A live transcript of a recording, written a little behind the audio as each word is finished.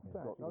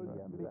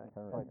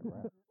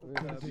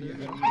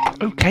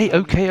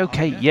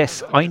Okay.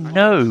 Yes, I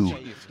know.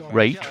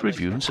 Rate,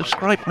 review, and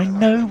subscribe. I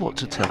know what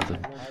to tell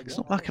them. It's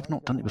not like I've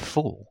not done it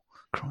before.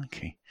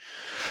 Crikey.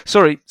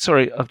 Sorry,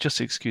 I've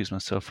just excused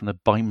myself from the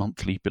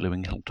bi-monthly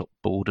billowing hilltop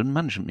board and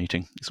management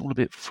meeting. It's all a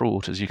bit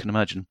fraught, as you can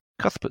imagine.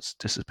 Cuthbert's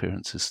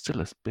disappearance is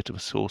still a bit of a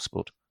sore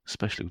spot,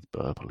 especially with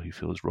Burble, who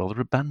feels rather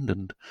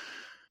abandoned.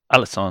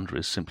 Alessandra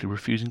is simply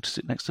refusing to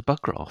sit next to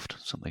Bugraft,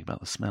 something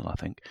about the smell, I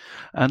think.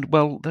 And,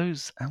 well,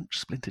 those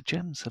ouch-splintered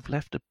gems have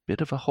left a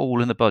bit of a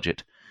hole in the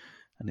budget,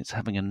 and it's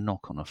having a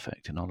knock-on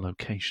effect in our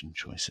location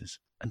choices.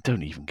 And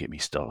don't even get me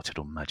started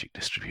on magic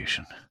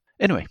distribution.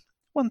 Anyway,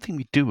 one thing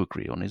we do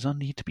agree on is our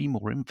need to be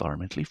more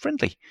environmentally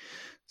friendly.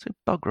 So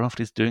Bugraft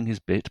is doing his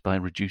bit by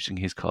reducing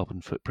his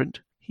carbon footprint.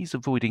 He's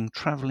avoiding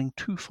travelling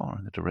too far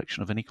in the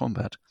direction of any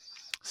combat.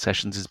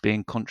 Sessions is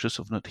being conscious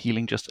of not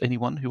healing just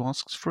anyone who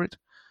asks for it.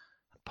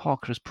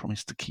 Parker has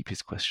promised to keep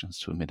his questions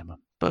to a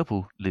minimum.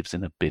 Burble lives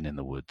in a bin in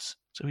the woods,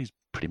 so he's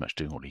pretty much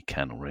doing all he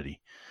can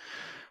already.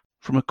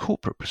 From a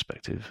corporate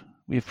perspective,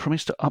 we have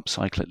promised to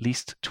upcycle at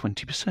least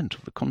 20%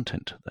 of the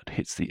content that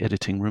hits the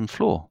editing room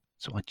floor.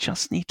 So I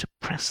just need to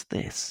press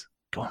this.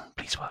 Go on,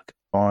 please work.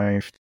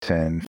 5,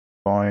 10,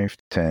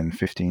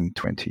 15,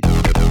 20.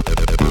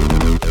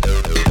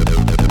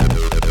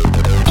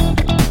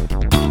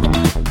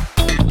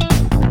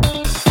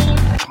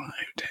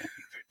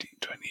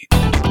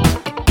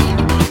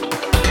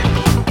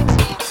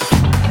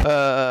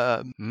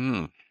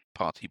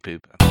 'Party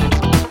pooper.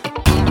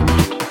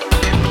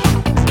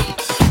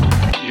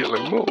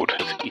 Yellow mold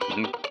has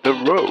eaten the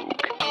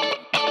rogue.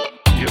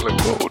 Yellow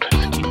mold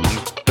has eaten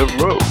the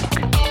rogue.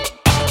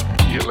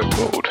 Yellow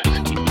mold has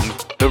eaten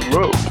the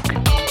rogue.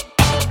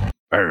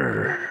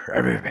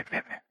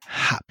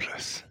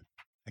 Hapless.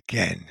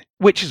 Again.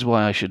 Which is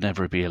why I should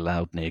never be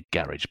allowed near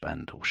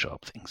GarageBand or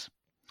Sharp Things.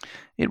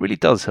 It really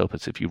does help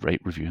us if you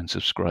rate, review, and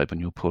subscribe on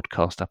your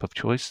podcast app of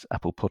choice,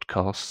 Apple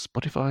Podcasts,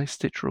 Spotify,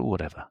 Stitcher, or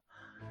whatever.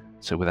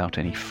 So without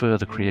any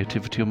further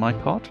creativity on my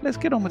part, let's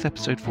get on with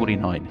episode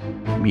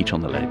 49, Meet on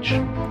the Ledge.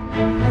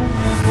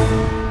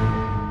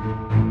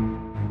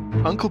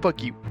 Uncle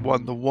Buggy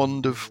won the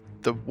Wand of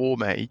the War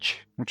Mage,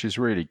 Which is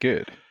really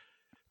good.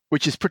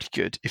 which is pretty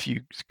good if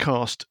you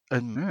cast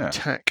an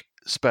attack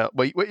spell.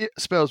 Well,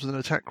 spells with an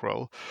attack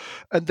roll,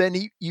 and then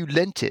you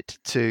lent it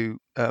to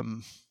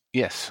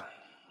Yes.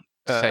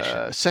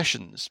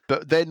 sessions.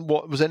 But then,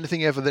 what was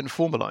anything ever then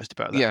formalised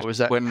about that? Yeah, or is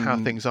that when- how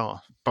things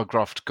are?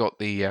 Bugraft got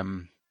the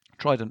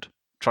Trident.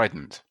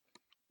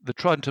 The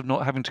trident of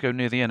not having to go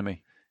near the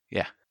enemy.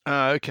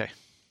 Okay.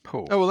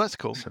 Cool. Oh well, that's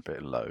cool. It's a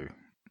bit low.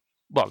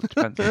 Well, it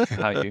depends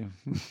how you...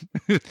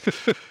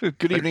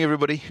 Good evening,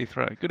 everybody. you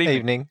throw. Good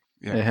evening.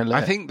 Yeah. Yeah, hello.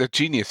 I think the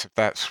genius of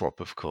that swap,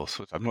 of course,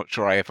 was I'm not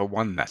sure I ever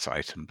won that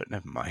item, but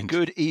never mind.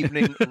 Good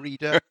evening,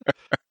 reader.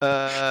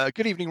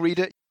 Good evening,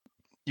 reader.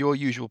 Your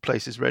usual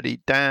place is ready.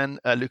 Dan,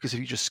 Lucas, if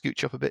you just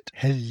scooch up a bit.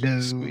 Hello.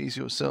 Squeeze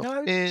yourself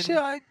No, in. see,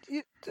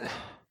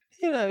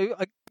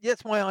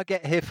 that's why I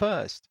get here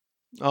first.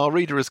 Our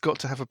reader has got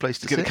to have a place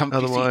to Get a sit. comfy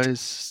seat.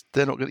 Otherwise,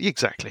 they're not going to...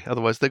 Exactly.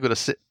 Otherwise, they've got to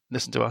sit,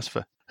 listen to us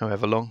for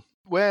however long.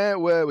 Where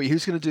were we?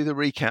 Who's going to do the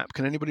recap?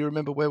 Can anybody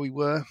remember where we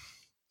were?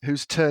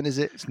 Whose turn is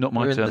it? It's not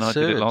my We're in turn. the I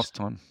did it sewers. last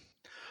time.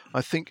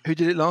 I think... Who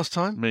did it last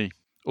time? Me.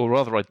 Or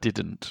rather, I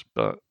didn't,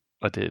 but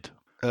I did.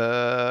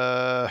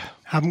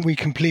 Haven't we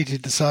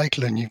completed the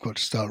cycle and you've got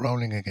to start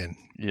rolling again?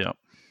 Yeah.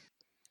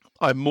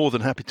 I'm more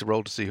than happy to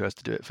roll to see who has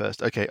to do it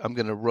first. Okay, I'm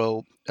going to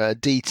roll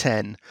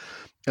D10,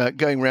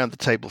 going round the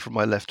table from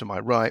my left to my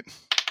right.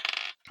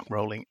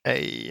 Rolling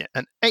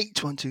an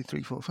 8. 1, 2,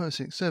 3, 4, 5,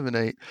 6, 7,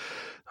 8.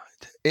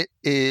 It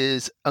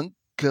is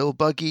Uncle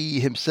Buggy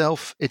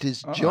himself. It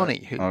is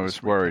Johnny. Who I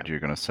was worried you were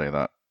going to say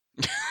that.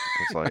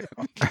 'Cause, like,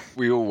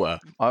 We all were.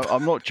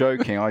 I'm not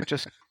joking. I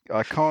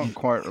can't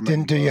quite remember.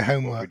 Didn't do your what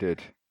homework. we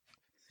did.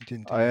 You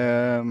didn't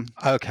do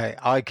Okay,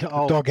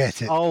 I'll dog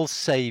ate it. I'll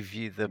save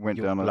you Went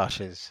your down a-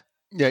 blushes.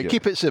 Yeah, Yeah.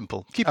 keep it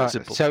simple. Keep it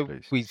simple. So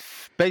please.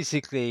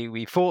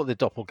 we fought the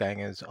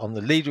doppelgangers. On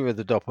the leader of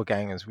the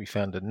doppelgangers, we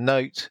found a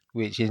note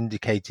which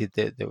indicated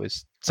that there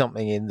was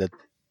something in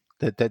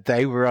that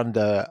they were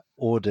under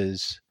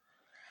orders,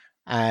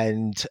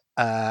 and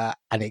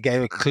it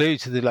gave a clue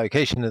to the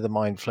location of the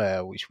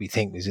Mindflayer, which we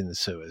think was in the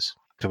sewers.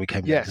 So we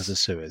came down to Yes. the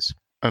sewers.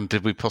 And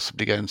did we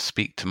possibly go and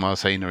speak to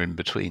Marzana in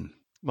between?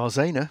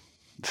 Marzana?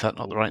 Is that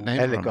not the right name?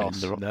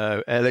 Eligos.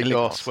 No,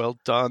 Eligos. Well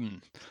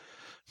done.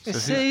 So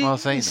who's See?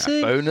 Marzana? You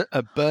see?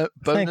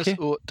 Bonus you.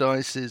 Ort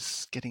dice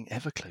is getting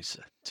ever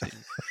closer to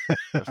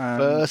the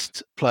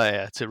first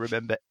player to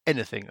remember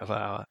anything of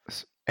our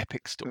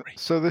epic story.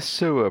 So this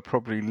sewer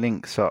probably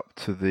links up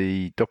to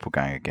the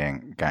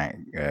doppelganger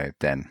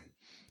den.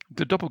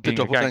 The The doppelganger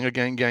doppelganger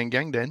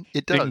gang den.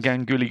 It does.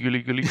 Gang, gully,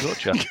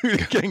 gotcha.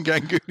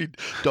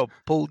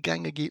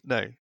 Doppelganger.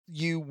 No.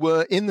 You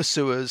were in the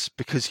sewers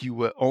because you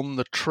were on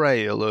the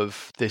trail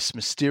of this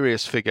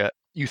mysterious figure.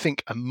 You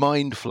think a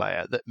mind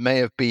flayer that may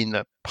have been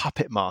the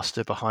puppet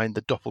master behind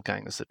the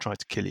doppelgangers that tried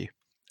to kill you.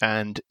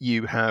 And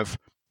you have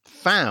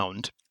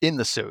found in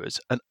the sewers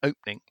an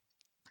opening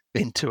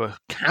into a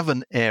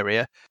cavern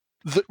area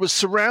that was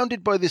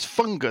surrounded by this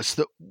fungus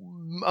that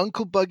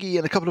Uncle Buggy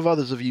and a couple of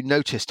others of you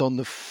noticed on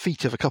the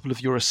feet of a couple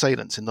of your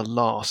assailants in the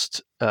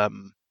last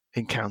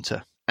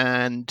encounter.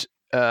 And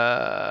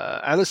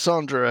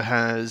Alessandra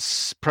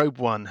Probe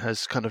 1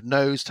 has kind of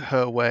nosed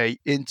her way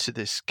into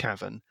this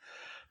cavern,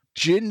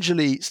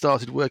 gingerly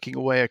started working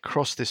away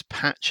across this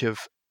patch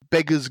of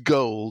beggar's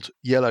gold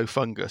yellow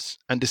fungus,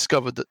 and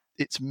discovered that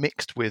it's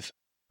mixed with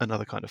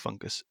another kind of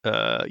fungus,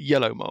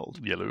 yellow mold.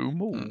 Yellow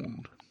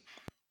mold.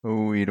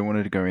 Oh, you don't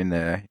want to go in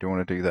there. You don't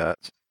want to do that.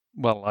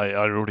 Well, I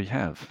already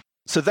have.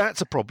 So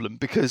that's a problem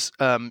because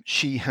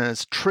she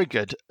has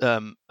triggered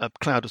a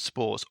cloud of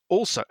spores.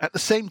 Also, at the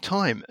same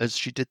time as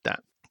she did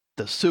that,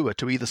 the sewer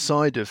to either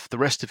side of the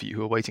rest of you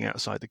who are waiting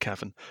outside the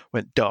cavern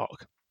went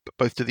dark,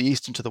 both to the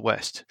east and to the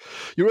west.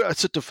 You're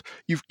at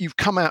you've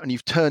come out and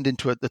you've turned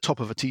into the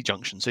top of a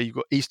T-junction. So you've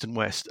got east and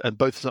west, and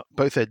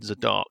both ends are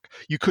dark.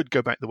 You could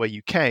go back the way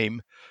you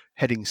came,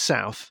 heading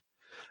south.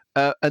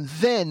 And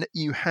then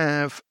you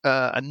have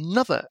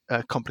another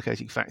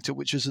complicating factor,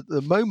 which is at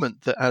the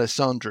moment that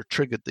Alessandra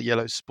triggered the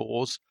yellow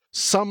spores,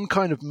 some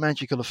kind of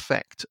magical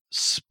effect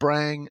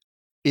sprang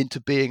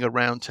into being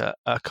around her,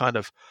 a kind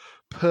of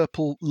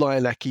purple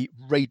lilac-y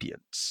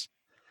radiance.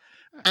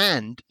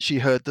 And she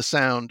heard the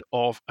sound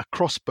of a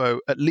crossbow,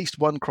 at least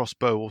one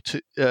crossbow or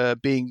two,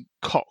 being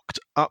cocked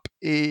up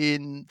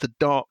in the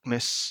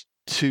darkness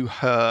to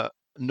her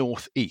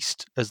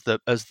northeast as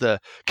the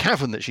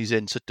cavern that she's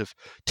in sort of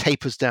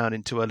tapers down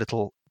into a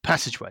little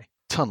passageway,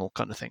 tunnel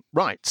kind of thing.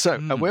 Right. So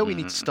where we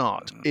need to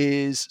start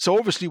is, so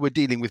obviously we're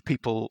dealing with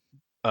people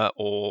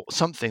or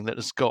something that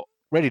has got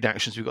readied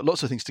actions. We've got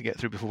lots of things to get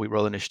through before we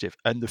roll initiative.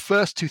 And the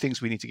first two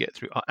things we need to get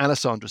through are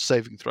Alessandra's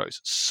saving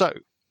throws. So,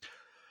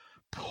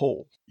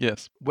 Paul.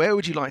 Yes. Where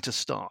would you like to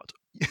start?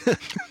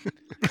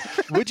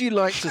 Would you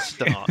like to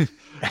start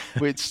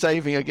with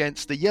saving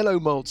against the yellow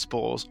mold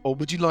spores, or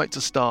would you like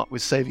to start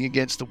with saving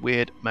against the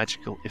weird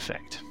magical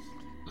effect?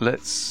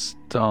 Let's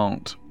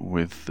start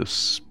with the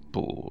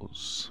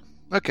spores.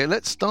 Okay,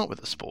 let's start with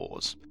the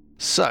spores.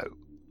 So,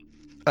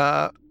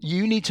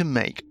 you need to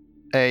make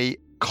a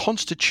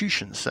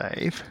Constitution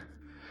save,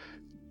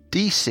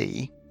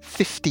 DC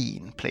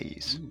 15,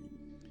 please.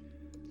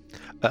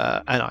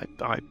 And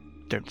I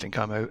don't think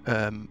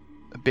I'm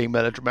being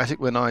melodramatic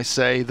when I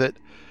say that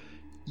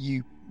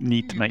you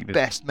need to make this.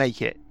 Best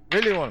make it.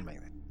 Really want to make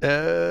it.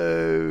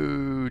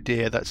 Oh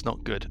dear, that's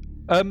not good.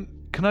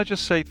 Can I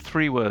just say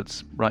 3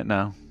 words right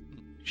now?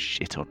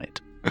 Shit on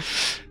it.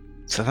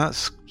 So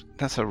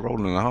that's a roll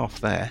and a half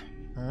there.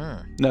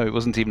 No, it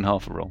wasn't even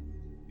half a roll.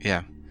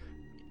 Yeah.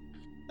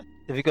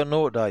 If you've got an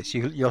Ort dice,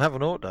 you'll have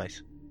an Ort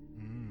dice.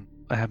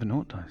 I have an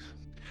Ort dice.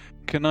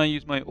 Can I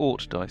use my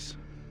Ort dice?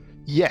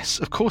 Yes,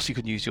 of course you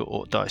can use your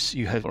Ort dice.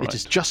 You have. All It right.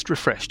 is just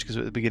refreshed because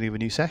we're at the beginning of a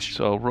new session.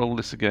 So I'll roll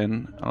this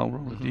again. I'll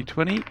roll a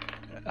d20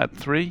 at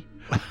 3.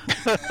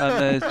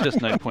 And there's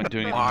just no point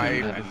doing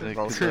anything. Five.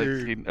 Because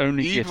I can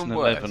only get Even an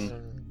worse.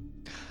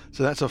 11.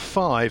 So that's a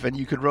 5, and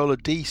you could roll a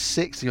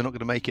d6, so you're not going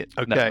to make it.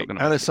 No, Okay, not gonna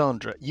make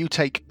Alessandra, you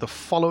take the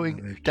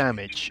following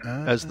damage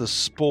as the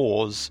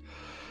spores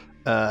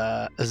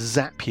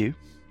zap you.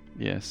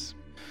 Yes.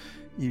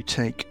 You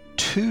take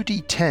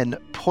 2d10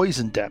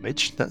 poison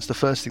damage. That's the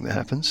first thing that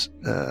happens.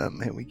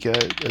 Here we go.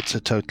 That's a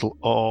total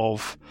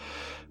of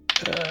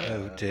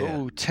Oh,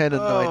 dear. 10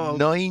 and 9. Oh.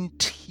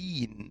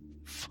 19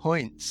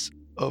 points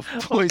of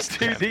poison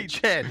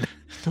damage. 2d10.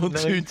 Not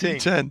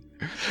 2d10.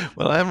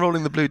 Well, I am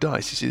rolling the blue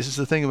dice. You see, this is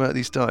the thing about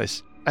these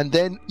dice. And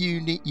then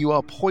you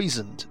are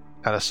poisoned,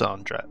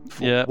 Alessandra,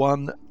 for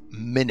 1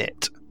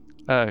 minute.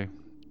 Oh.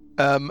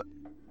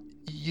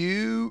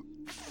 You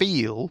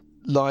feel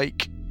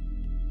like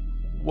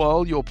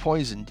while you're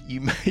poisoned, you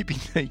may be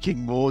taking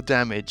more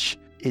damage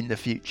in the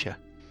future.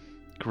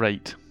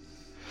 Great.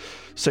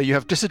 So you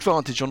have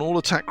disadvantage on all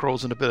attack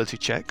rolls and ability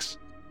checks.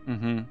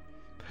 Mm-hmm.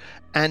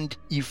 And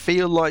you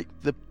feel like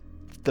the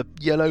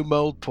yellow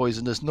mold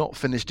poison has not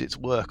finished its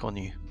work on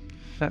you.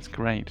 That's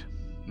great.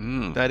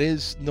 That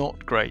is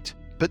not great.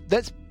 But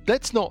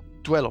let's not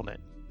dwell on it.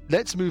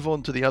 Let's move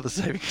on to the other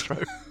saving throw.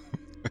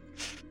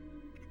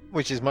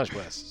 Which is much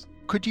worse.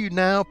 Could you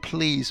now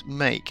please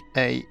make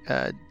a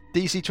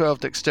DC 12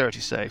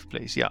 dexterity save,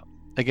 please? Yeah,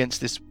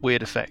 against this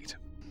weird effect.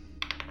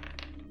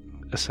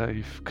 A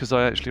save, because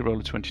I actually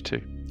rolled a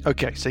 22.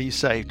 Okay, so you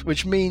saved,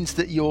 which means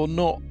that you're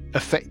not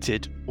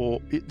affected,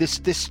 or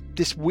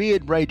this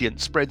weird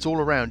radiance spreads all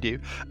around you,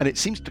 and it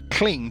seems to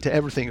cling to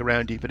everything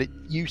around you, but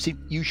you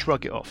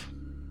shrug it off.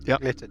 Yeah,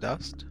 Glitter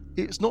dust.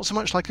 it's not so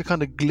much like a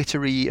kind of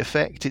glittery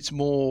effect; it's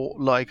more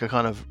like a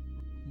kind of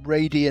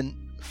radiant,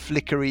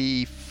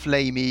 flickery,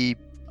 flamey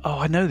Oh,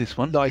 I know this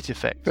one. light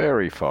effect,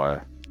 Fairy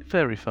fire.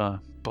 Very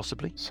far.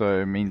 possibly. So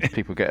it means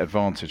people get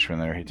advantage when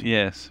they're hitting.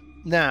 Yes.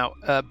 Now,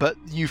 but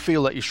you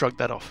feel like you shrugged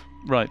that off.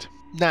 Right.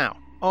 Now,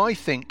 I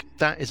think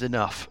that is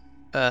enough,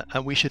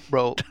 and we should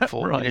roll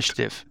for Right.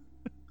 initiative.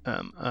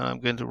 And I'm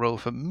going to roll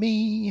for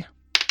me.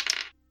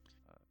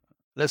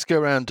 Let's go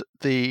around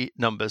the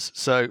numbers.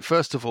 So,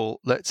 first of all,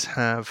 let's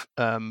have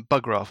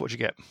Bugraff. What'd you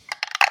get?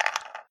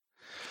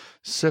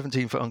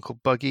 17 for Uncle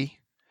Buggy.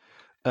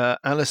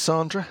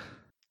 Alessandra,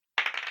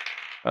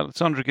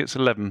 Alessandra gets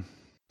 11.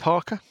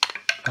 Parker.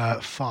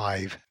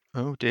 5.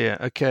 Oh dear.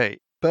 Okay.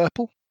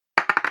 Burple.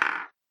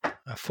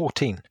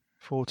 14.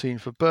 14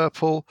 for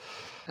Burple.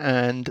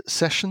 And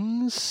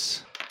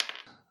Sessions.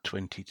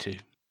 22.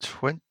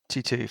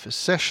 22 for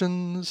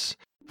Sessions.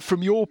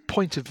 From your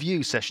point of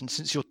view, Sessions,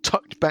 since you're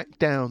tucked back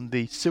down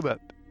the sewer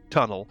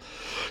tunnel,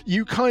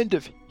 you kind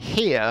of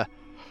hear,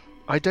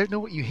 I don't know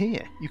what you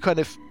hear.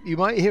 You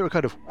might hear a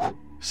kind of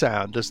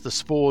sound as the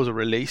spores are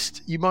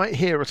released. You might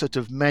hear a sort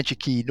of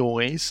magic-y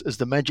noise as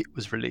the magic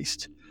was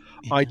released.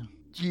 Yeah.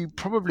 You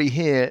probably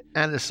hear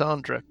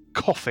Alessandra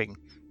coughing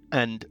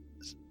and,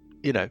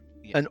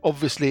 and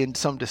obviously in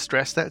some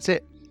distress. That's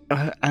it.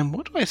 And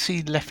what do I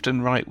see left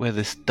and right where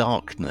this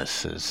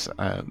darkness has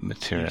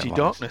materialised? Usually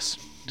darkness.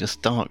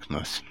 Just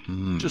darkness.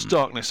 Just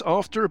darkness.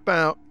 After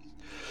about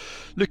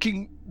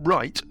looking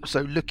right,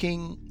 so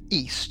looking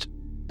east,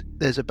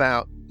 there's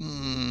about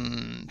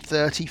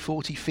 30,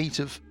 40 feet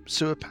of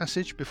sewer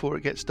passage before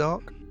it gets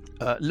dark.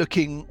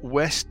 Looking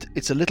west,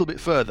 it's a little bit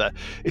further.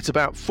 It's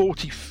about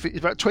 40 feet,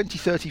 about 20,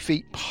 30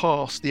 feet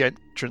past the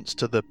entrance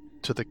to the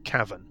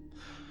cavern,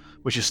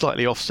 which is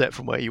slightly offset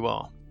from where you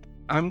are.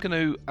 I'm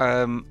going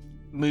to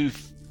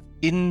move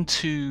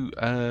into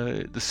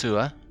the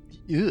sewer.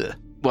 Ugh.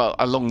 Well,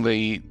 along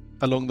the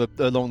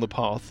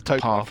path,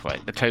 pathway,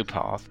 the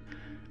towpath.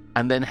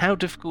 And then, how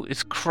difficult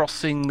is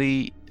crossing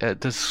the?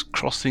 Does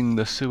crossing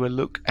the sewer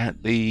look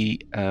at the?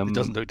 It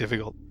doesn't look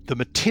difficult. The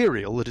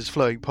material that is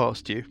flowing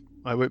past you,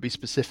 I won't be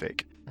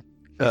specific.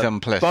 It's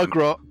unpleasant.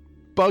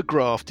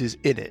 Bugraft is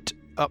in it,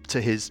 up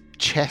to his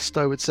chest,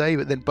 I would say,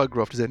 but then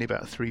Bugraft is only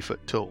about 3 foot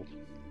tall.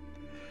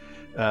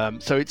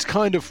 So it's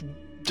kind of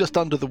just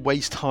under the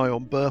waist high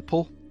on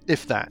Burple,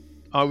 if that.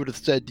 I would have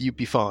said you'd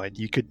be fine.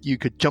 You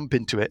could jump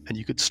into it and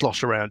you could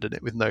slosh around in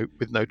it with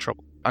no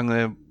trouble. I'm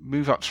going to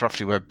move up to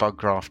roughly where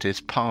Bugraft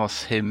is,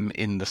 pass him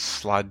in the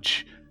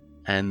sludge,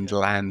 and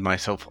land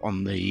myself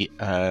on the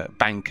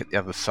bank at the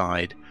other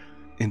side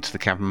into the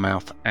cavern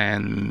mouth.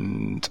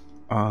 And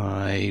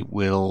I'm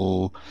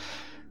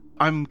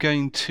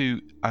going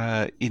to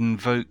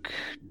invoke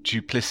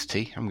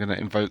duplicity. I'm going to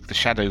invoke the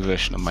shadow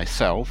version of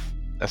myself.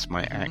 That's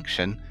my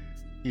action.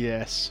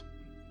 Yes.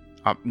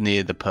 Up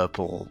near the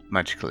purple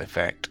magical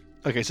effect.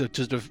 Okay, so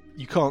just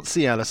you can't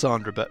see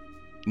Alessandra, but...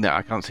 No,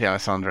 I can't see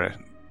Alessandra,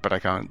 but I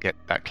can't get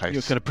that close.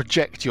 You're going to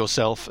project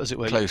yourself, as it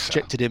were. Closer.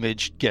 Projected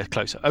image. Yeah,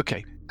 closer.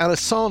 Okay.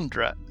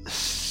 Alessandra,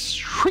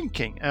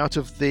 shrinking out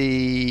of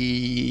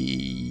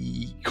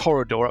the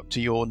corridor up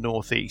to your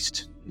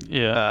northeast,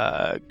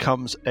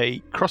 comes a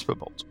crossbow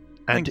bolt.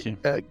 And, Thank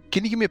you.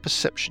 Can you give me a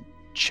perception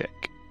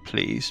check,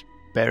 please?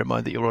 Bear in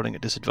mind that you're rolling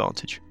at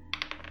disadvantage.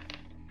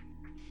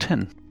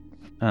 10.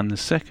 And the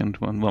second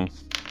one, well,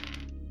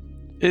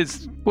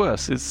 is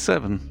worse. It's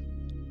 7.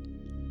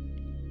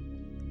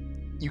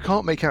 You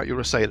can't make out your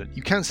assailant.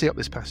 You can see up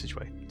this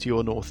passageway to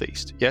your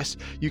northeast. Yes,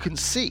 you can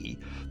see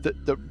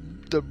that the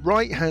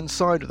right-hand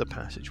side of the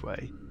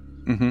passageway,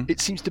 it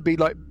seems to be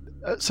like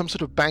some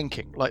sort of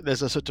banking, like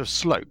there's a sort of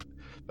slope,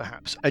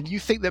 perhaps. And you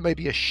think there may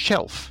be a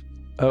shelf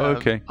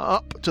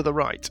up to the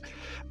right.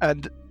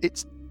 And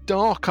it's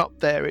dark up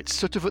there. It's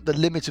sort of at the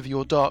limit of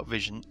your dark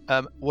vision.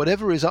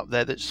 Whatever is up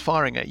there that's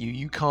firing at you,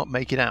 you can't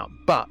make it out.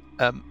 But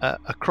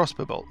a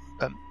crossbow bolt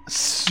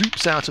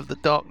swoops out of the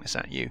darkness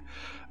at you.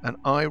 And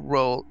I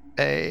roll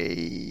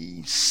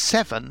a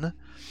 7,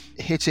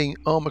 hitting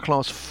armor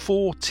class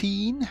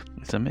 14.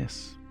 It's a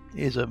miss.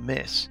 Is a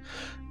miss.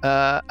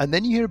 And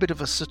then you hear a bit of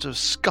a sort of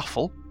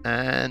scuffle,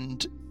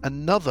 and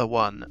another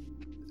one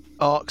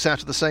arcs out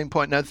at the same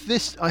point. Now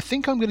this, I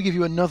think I'm going to give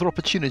you another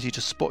opportunity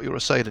to spot your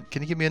assailant.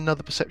 Can you give me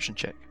another perception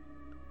check?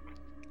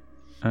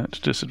 At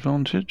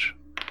disadvantage.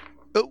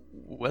 Oh,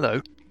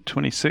 hello.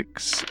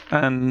 26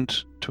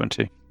 and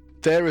 20.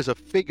 There is a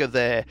figure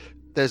there.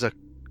 There's a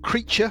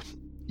creature.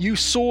 You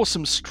saw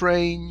some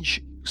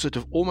strange, sort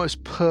of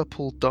almost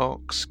purple,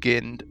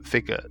 dark-skinned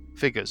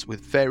figures with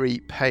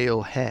very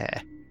pale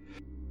hair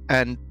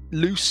and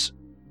loose,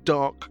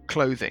 dark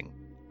clothing,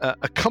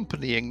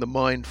 accompanying the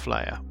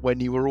Mindflayer when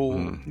you were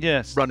all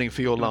running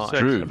for your lives.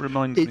 It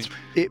reminds me.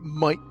 It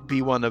might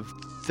be one of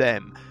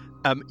them.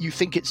 You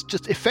think it's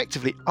just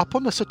effectively up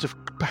on a sort of,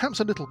 perhaps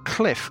a little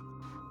cliff,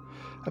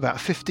 about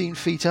 15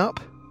 feet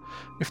up.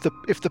 If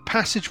the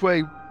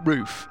passageway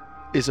roof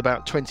is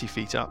about 20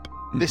 feet up,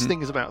 this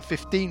thing is about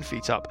 15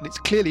 feet up, and it's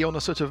clearly on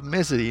a sort of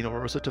mezzanine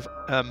or a sort of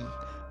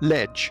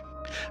ledge,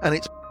 and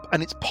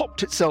it's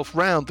popped itself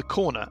round the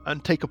corner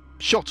and take a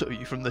shot at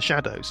you from the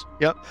shadows.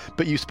 Yep,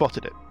 but you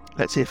spotted it.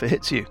 Let's see if it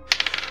hits you.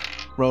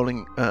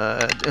 Rolling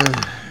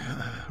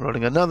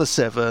another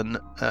 7,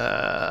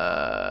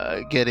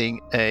 getting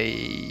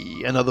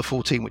another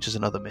 14, which is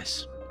another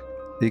miss.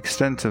 The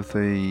extent of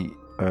the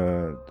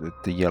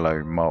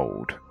yellow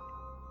mould,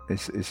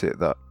 is it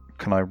that?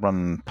 Can I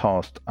run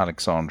past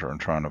Alexandra and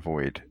try and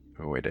avoid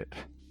it?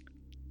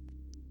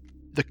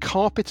 The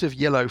carpet of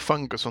yellow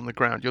fungus on the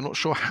ground, you're not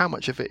sure how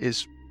much of it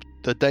is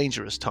the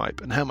dangerous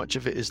type and how much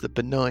of it is the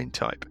benign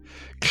type.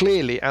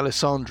 Clearly,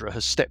 Alessandra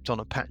has stepped on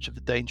a patch of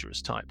the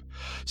dangerous type.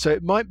 So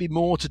it might be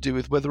more to do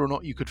with whether or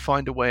not you could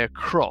find a way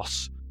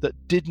across that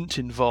didn't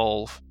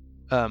involve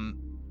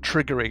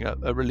triggering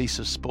a release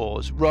of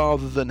spores,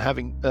 rather than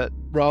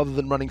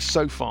running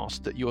so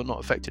fast that you are not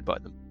affected by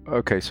them.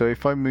 Okay, so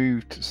if I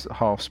moved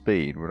half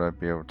speed, would I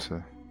be able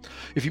to?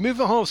 If you move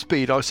at half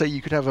speed, I would say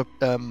you could have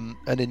an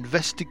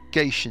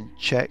investigation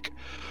check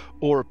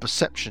or a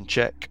perception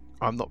check.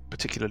 I'm not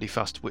particularly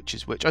fussed which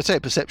is which. I'd say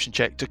a perception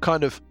check to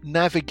kind of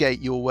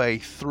navigate your way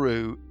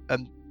through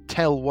and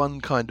tell one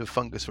kind of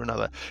fungus from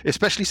another,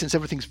 especially since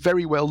everything's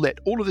very well lit.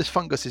 All of this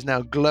fungus is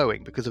now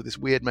glowing because of this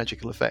weird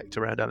magical effect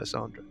around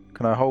Alessandra.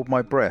 Can I hold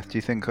my breath? Do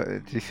you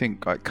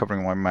think like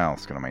covering my mouth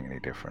is going to make any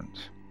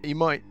difference? You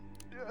might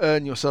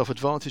earn yourself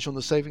advantage on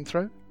the saving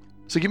throw.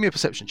 So give me a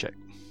perception check.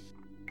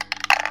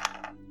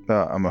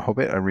 I'm a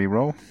hobbit. I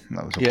re-roll.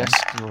 That was a yes,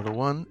 you rolled a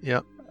 1.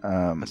 Yep.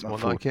 That's more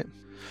like it.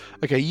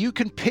 Okay, you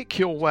can pick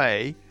your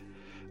way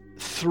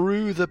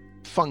through the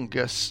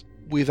fungus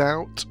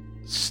without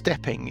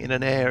stepping in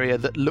an area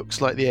that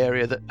looks like the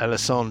area that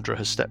Alessandra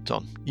has stepped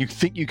on. You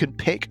think you can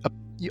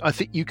I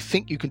think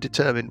you can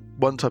determine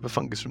one type of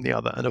fungus from the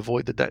other and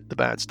avoid the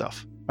bad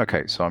stuff.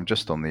 Okay, so I'm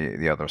just on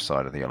the other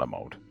side of the yellow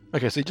mold.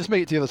 Okay, so you just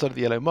make it to the other side of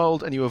the yellow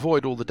mold and you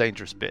avoid all the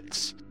dangerous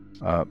bits.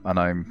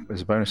 And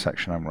as a bonus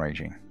action, I'm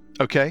raging.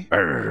 Okay.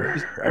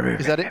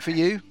 Is that it for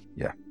you?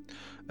 Yeah.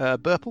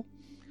 Burple?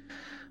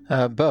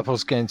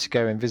 Burple's going to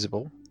go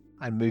invisible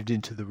and moved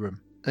into the room.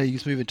 You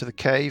just move into the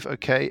cave,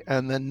 okay,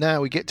 and then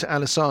now we get to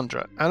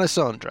Alessandra.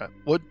 Alessandra,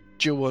 what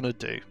do you want to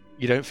do?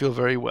 You don't feel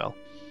very well.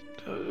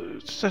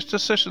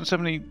 Does Sessions have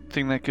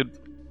anything that could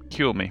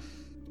cure me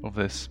of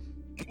this?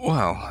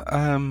 Well,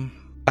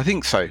 I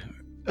think so.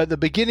 At the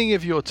beginning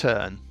of your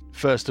turn,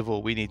 first of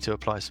all, we need to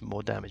apply some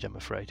more damage, I'm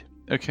afraid.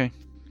 Okay.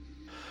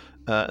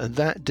 And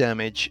that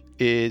damage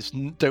is...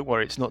 Don't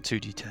worry, it's not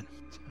 2d10.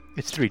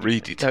 It's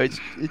 3d10. 3d10. No, it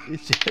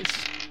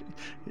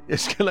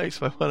escalates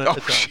by 1 at a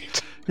time.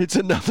 Shit. It's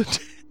another...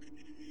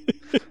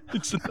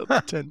 it's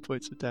another 10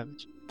 points of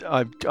damage.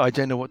 I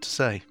don't know what to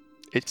say.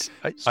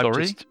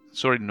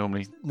 Sorry,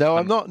 normally... No,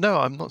 I'm not. No,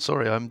 I'm not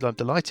sorry. I'm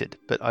delighted.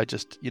 But I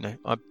just,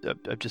 I'm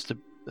just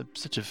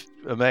sort of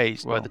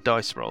amazed by the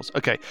dice rolls.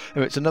 Okay,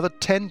 anyway, it's another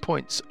 10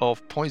 points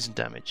of poison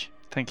damage.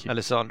 Thank you.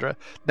 Alessandra.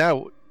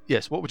 Now...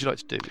 Yes, what would you like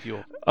to do with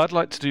your... I'd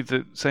like to do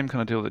the same kind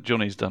of deal that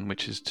Johnny's done,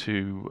 which is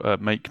to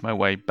make my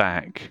way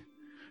back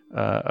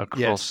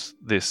across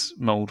this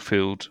mould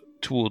field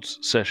towards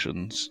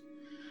Sessions.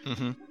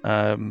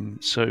 Mm-hmm.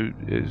 So,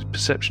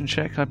 perception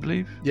check, I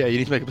believe? Yeah, you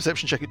need to make a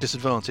perception check at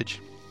disadvantage.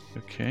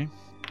 Okay.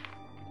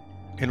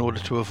 In order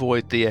to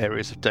avoid the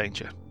areas of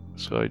danger.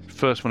 So,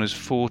 first one is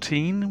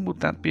 14. Would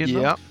that be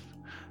enough? Yeah.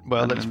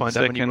 Well, let's find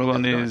out when you second roll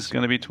one the is dice.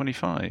 going to be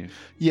 25.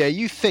 Yeah,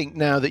 you think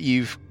now that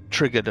you've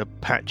triggered a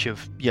patch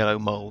of yellow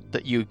mold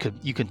that you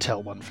can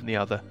tell one from the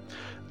other,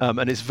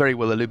 and it's very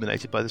well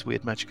illuminated by this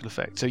weird magical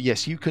effect. So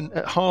yes, you can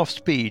at half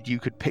speed you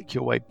could pick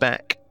your way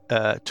back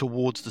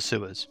towards the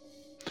sewers.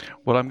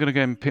 Well, I'm going to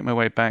go and pick my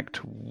way back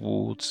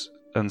towards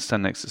and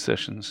stand next to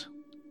Sessions.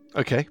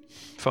 Okay,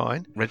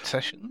 fine. Red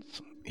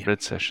Sessions?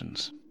 Red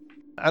Sessions.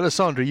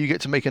 Alessandra, you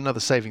get to make another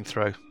saving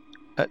throw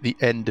at the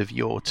end of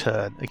your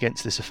turn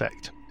against this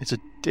effect.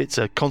 It's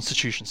a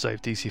Constitution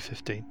save, DC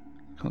 15.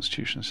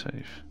 Constitution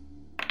save.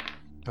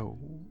 Oh,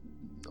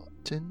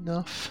 not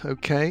enough.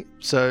 Okay,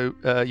 so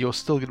you're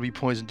still going to be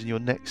poisoned in your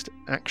next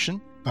action.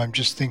 I'm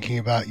just thinking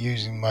about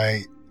using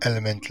my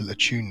elemental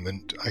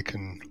attunement. I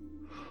can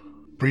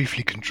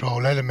briefly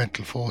control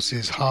elemental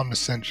forces, harmless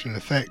sensual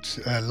effects,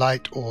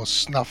 light or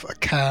snuff a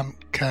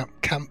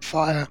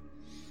campfire.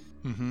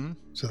 Mm-hmm.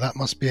 So that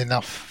must be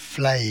enough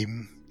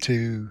flame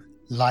to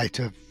light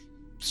a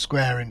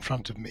square in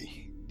front of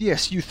me.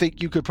 Yes, you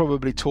think you could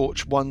probably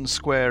torch one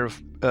square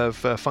of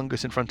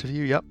fungus in front of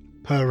you, yep.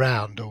 Per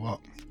round, or what?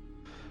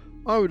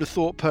 I would have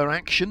thought per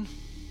action,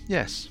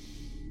 yes.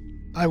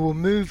 I will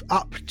move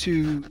up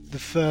to the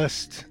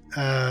first,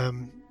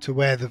 to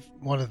where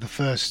one of the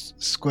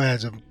first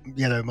squares of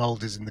yellow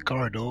mould is in the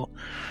corridor.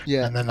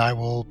 Yeah. And then I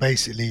will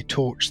basically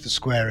torch the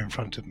square in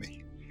front of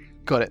me.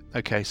 Got it.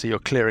 Okay, so you're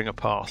clearing a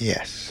path.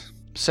 Yes.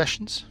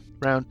 Sessions,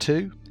 round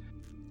 2.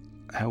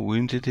 How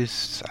wounded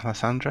is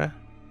Alessandra?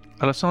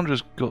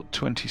 Alessandra's got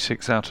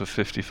 26 out of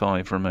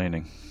 55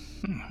 remaining.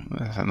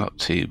 That's not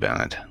too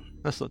bad.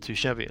 That's not too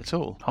shabby at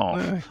all. Half.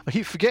 No. I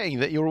keep forgetting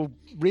that you're all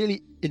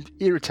really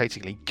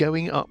irritatingly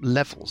going up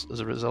levels as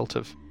a result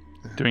of...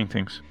 Doing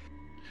things.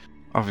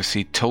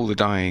 Obviously, Toll the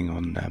Dying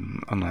on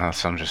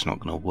Alessandra's not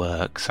going to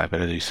work, so I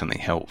better do something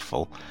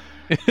helpful.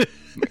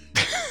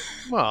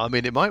 Well, I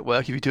mean, it might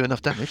work if you do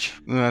enough damage.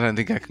 No, I don't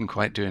think I can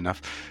quite do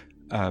enough.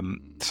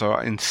 So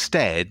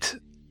instead,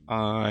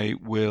 I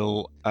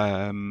will...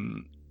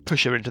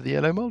 Push her into the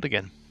yellow mould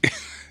again.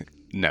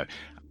 No.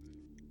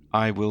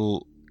 I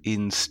will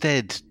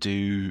instead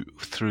do,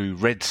 through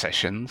Red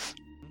Sessions,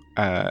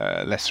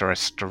 Lesser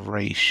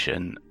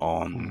Restoration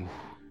on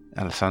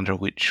Alessandra,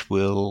 which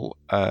will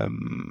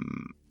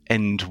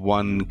end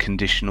one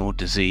condition or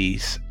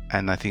disease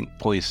and I think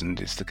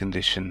poisoned is the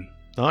condition.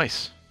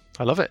 Nice.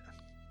 I love it.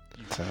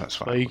 So that's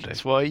what I will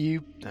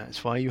do.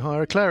 That's why you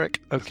hire a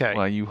cleric. Okay.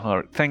 Why you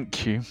hire it.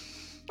 Thank you.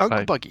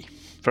 Uncle Buggy.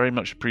 Very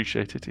much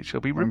appreciated. It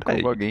shall be Uncle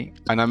repaid. Buggy.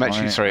 And I'm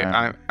actually sorry.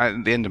 am-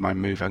 At the end of my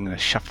move, I'm going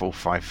to shuffle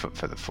 5 foot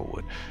further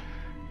forward.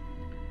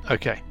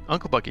 Okay.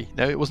 Uncle Buggy.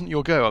 No, it wasn't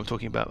your go I'm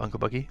talking about, Uncle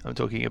Buggy. I'm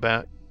talking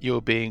about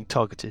you're being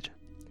targeted.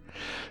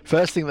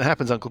 First thing that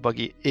happens, Uncle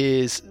Buggy,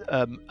 is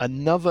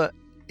another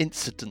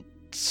instance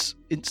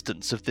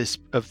of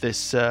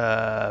this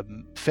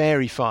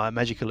fairy fire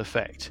magical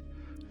effect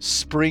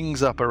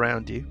springs up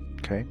around you.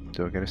 Okay,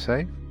 do I get a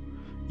save?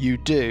 You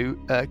do.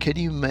 Can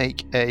you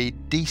make a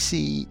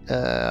DC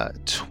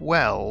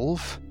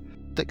 12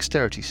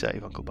 dexterity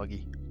save, Uncle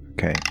Buggy?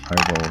 Okay, I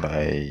roll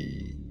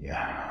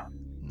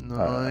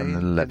an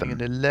 11.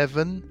 An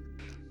 11.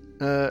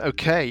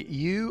 Okay,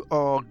 you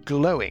are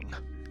glowing,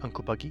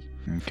 Uncle Buggy.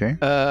 Okay.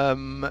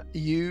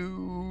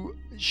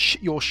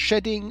 You're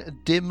shedding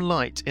dim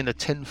light in a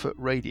 10-foot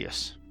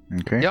radius.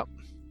 Okay. Yep.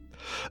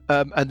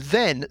 And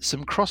then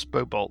some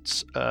crossbow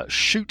bolts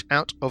shoot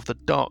out of the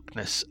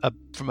darkness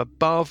from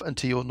above and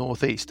to your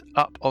northeast,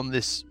 up on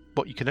this,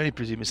 what you can only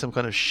presume is some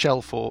kind of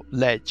shelf or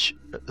ledge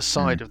at the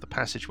side of the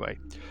passageway.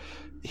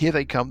 Here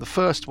they come. The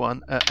first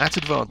one, at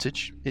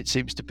advantage, it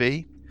seems to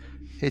be,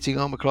 hitting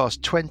armor class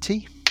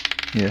 20.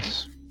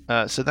 Yes.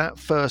 So that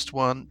first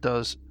one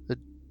does a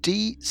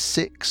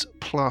D6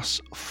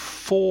 plus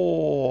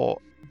 4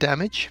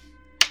 damage.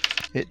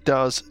 It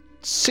does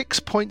 6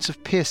 points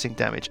of piercing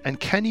damage. And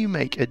can you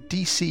make a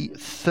DC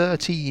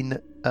 13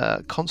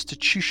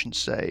 Constitution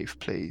save,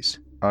 please?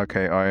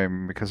 Okay,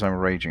 because I'm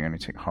raging, I only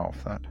take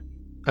half that.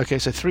 Okay,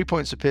 so 3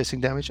 points of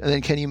piercing damage. And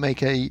then can you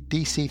make a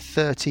DC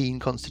 13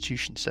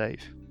 Constitution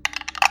save?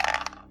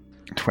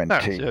 20. Oh,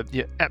 so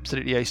you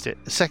absolutely aced it.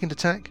 The second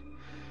attack,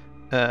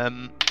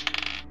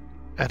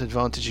 at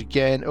advantage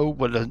again. Oh,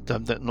 well, I'm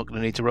not going to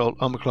need to roll.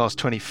 Armor class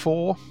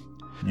 24.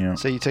 Yeah.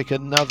 So you take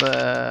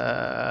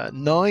another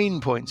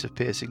 9 points of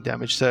piercing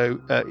damage.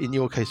 So in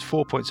your case,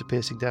 4 points of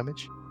piercing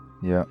damage.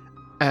 Yeah.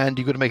 And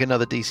you've got to make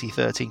another DC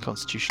 13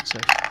 Constitution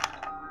save.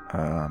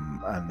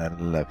 And then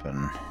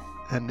 11.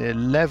 And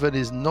 11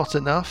 is not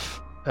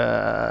enough.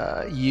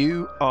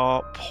 You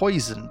are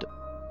poisoned,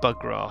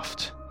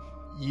 Bugraft.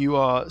 You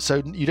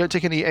don't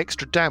take any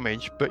extra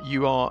damage, but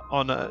you are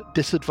on a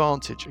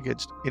disadvantage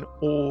in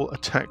all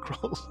attack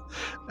rolls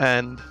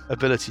and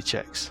ability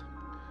checks.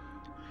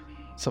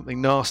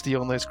 Something nasty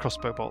on those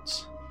crossbow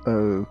bolts.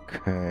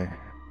 Okay.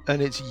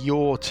 And it's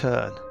your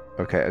turn.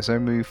 Okay, as I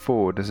move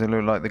forward, does it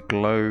look like the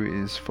glow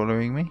is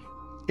following me?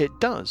 It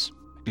does.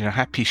 You're a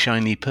happy,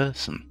 shiny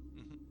person.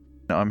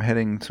 I'm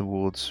heading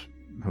towards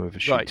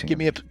whoever's shooting.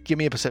 Right, give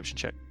me a perception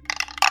check.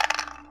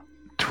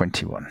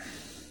 21.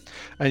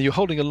 And you're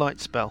holding a light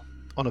spell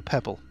on a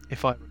pebble,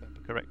 if I remember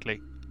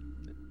correctly.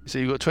 So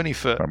you've got 20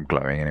 foot. I'm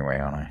glowing anyway,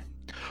 aren't I?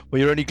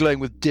 Well, you're only glowing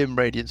with dim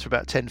radiance for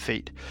about 10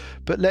 feet.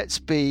 But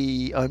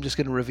I'm just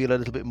going to reveal a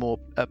little bit more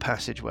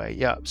passageway.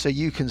 Yeah, so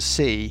you can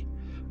see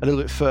a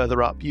little bit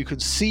further up. You can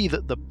see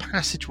that the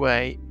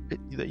passageway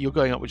that you're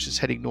going up, which is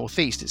heading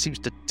northeast, it seems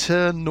to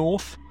turn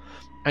north.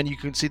 And you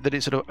can see that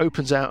it sort of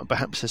opens out and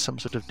perhaps there's some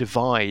sort of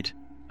divide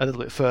a little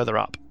bit further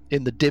up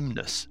in the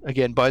dimness.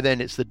 Again, by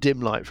then it's the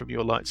dim light from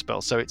your light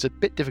spell, so it's a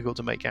bit difficult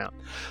to make out.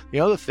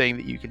 The other thing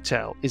that you can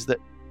tell is that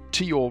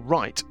to your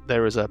right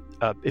there is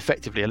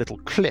effectively a little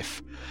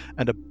cliff,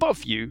 and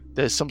above you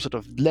there's some sort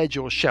of ledge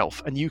or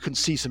shelf, and you can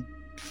see some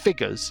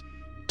figures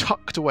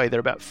tucked away. They're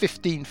about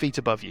 15 feet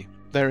above you.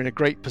 They're in a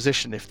great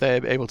position if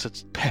they're able to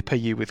pepper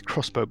you with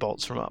crossbow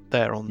bolts from up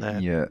there on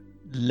their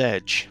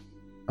ledge.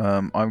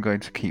 I'm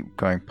going to keep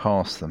going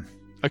past them.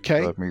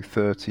 Okay. So I've moved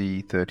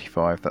 30,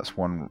 35, that's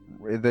one.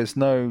 There's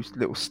no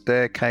little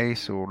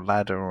staircase or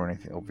ladder or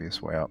anything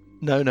obvious way up?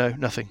 No,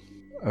 nothing.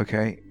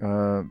 Okay,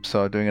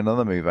 so I'm doing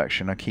another move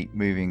action. I keep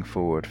moving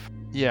forward.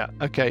 Yeah,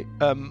 okay.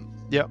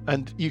 Yeah,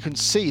 and you can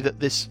see that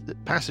this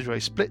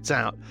passageway splits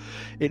out.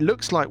 It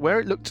looks like where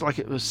it looked like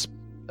it was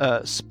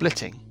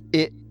splitting,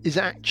 it is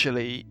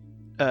actually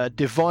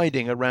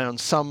dividing around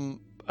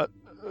some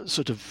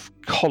sort of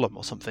column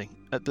or something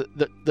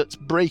that's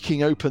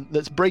breaking open,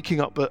 that's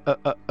breaking up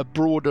a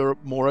broader,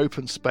 more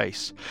open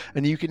space,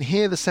 and you can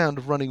hear the sound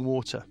of running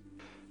water.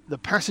 The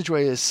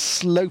passageway is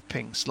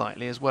sloping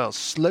slightly as well,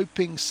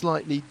 sloping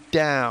slightly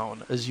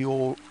down as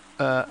you're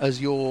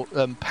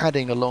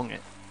padding along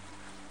it,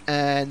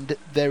 and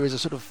there is a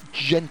sort of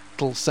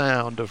gentle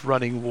sound of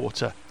running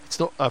water. It's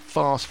not a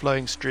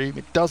fast-flowing stream.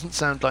 It doesn't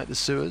sound like the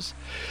sewers.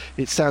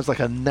 It sounds like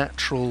a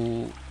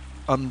natural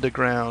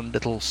underground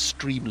little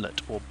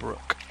streamlet or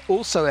brook.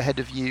 Also ahead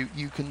of you,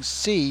 you can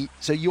see,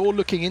 so you're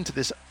looking into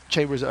this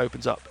chamber as it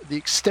opens up. The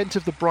extent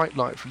of the bright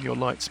light from your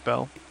light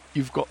spell,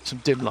 you've got some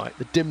dim light.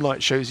 The dim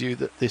light shows you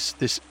that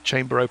this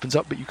chamber opens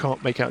up, but you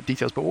can't make out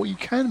details. But what you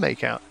can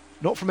make out,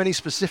 not from any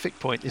specific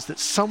point, is that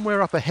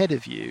somewhere up ahead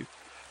of you,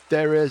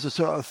 there is a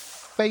sort of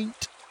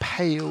faint,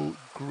 pale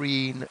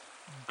green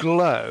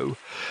glow.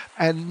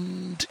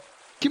 And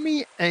give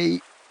me a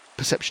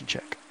perception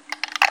check.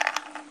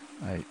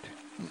 8.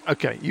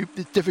 Okay,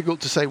 it's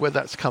difficult to say where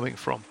that's coming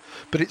from,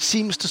 but it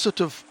seems to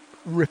sort of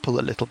ripple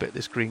a little bit,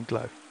 this green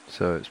glow.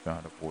 So it's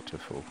behind a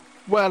waterfall.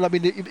 Well, I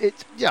mean,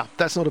 yeah,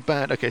 that's not a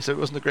bad... Okay, so it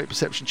wasn't a great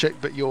perception check,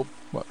 but your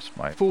What's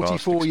my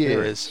 44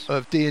 years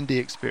of D&D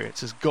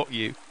experience has got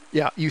you.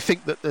 Yeah, you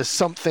think that there's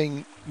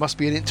something, must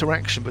be an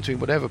interaction between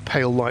whatever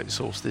pale light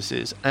source this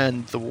is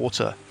and the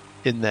water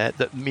in there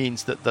that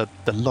means that the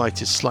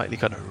light is slightly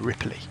kind of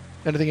ripply.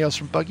 Anything else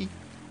from Buggy?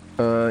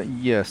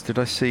 Yes. Did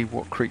I see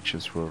what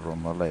creatures were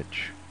on the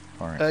ledge?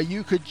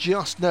 You could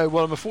just know...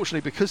 Well,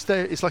 unfortunately, because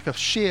it's like a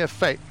sheer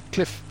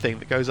cliff thing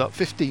that goes up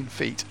 15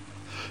 feet,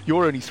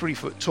 you're only 3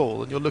 foot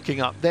tall and you're looking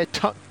up. They're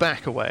tucked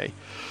back away,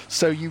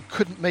 so you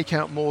couldn't make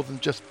out more than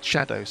just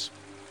shadows.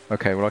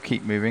 Okay, well, I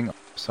keep moving.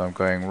 So I'm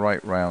going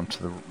right round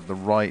to the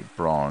right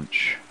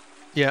branch.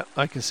 Yeah,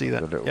 I can see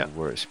that.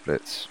 Where it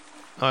splits.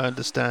 I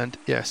understand,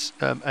 yes.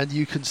 And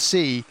you can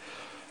see,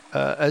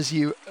 as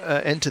you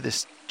enter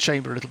this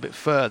chamber a little bit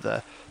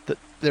further, that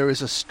there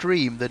is a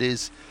stream that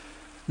is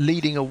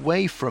leading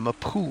away from a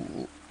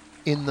pool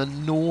in the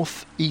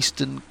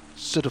northeastern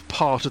sort of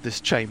part of this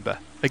chamber.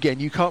 Again,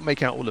 you can't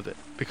make out all of it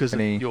because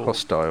Any of your...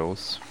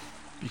 hostiles?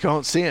 You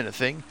can't see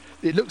anything.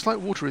 It looks like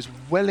water is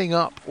welling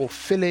up or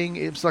filling.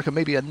 It's like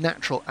maybe a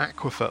natural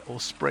aquifer or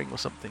spring or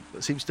something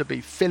that seems to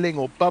be filling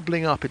or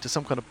bubbling up into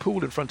some kind of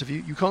pool in front of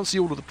you. You can't see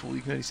all of the pool.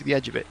 You can only see the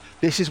edge of it.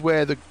 This is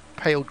where the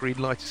pale green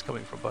light is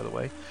coming from, by the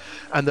way.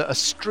 And that a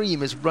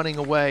stream is running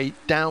away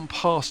down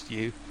past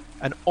you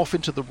and off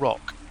into the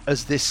rock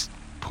as this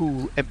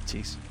pool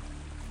empties.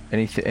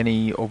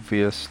 Any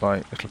obvious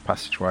like little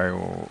passageway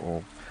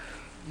or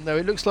No,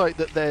 it looks like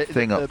that there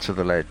thing up to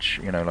the ledge,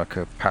 like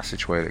a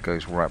passageway that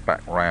goes right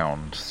back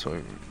round,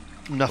 so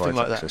nothing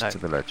like that. Access No. to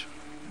the ledge.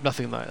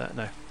 Nothing like that.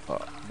 No.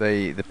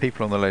 The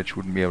people on the ledge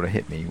wouldn't be able to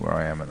hit me where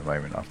I am at the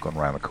moment. I've gone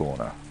round the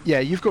corner. Yeah,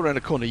 you've got around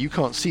a corner. You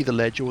can't see the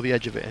ledge or the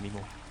edge of it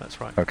anymore. That's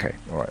right. Okay,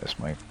 all right. That's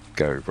my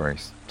go. Very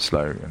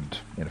slow and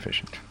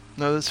inefficient.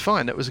 No, that's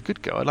fine. That was a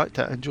good go. I liked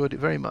that. I enjoyed it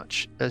very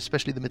much,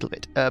 especially the middle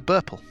bit.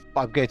 Burple.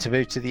 I'm going to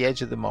move to the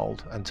edge of the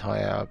mould and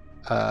tie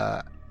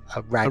a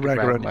rag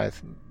around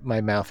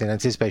my mouth in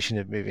anticipation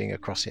of moving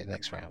across it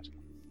next round.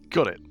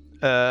 Got it.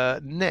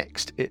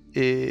 Next, it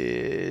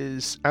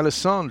is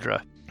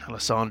Alessandra.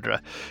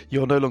 Alessandra,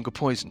 you're no longer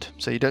poisoned,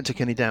 so you don't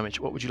take any damage.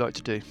 What would you like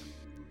to do?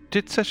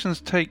 Did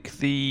Sessions take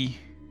the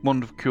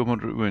Wand of Cure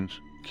Moderate Wounds?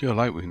 Cure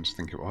Light Wounds, I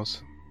think it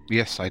was.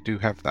 Yes, I do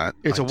have that.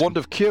 It's a Wand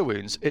of Cure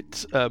Wounds.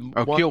 It's one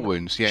Cure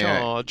Wounds, yeah.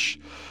 charge.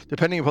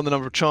 Depending upon the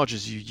number of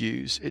charges you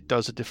use, it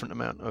does a different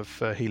amount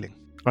of healing.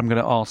 I'm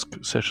going to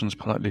ask Sessions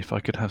politely if I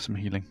could have some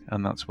healing,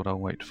 and that's what I'll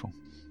wait for.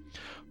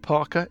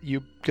 Parker,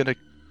 you're going to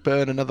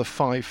burn another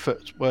 5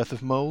 foot worth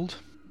of mould.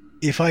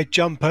 If I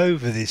jump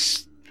over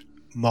this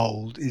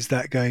mould, is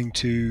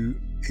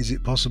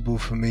it possible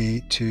for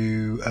me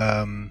to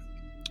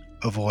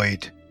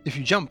avoid? If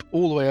you jump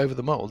all the way over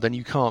the mould, then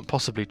you can't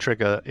possibly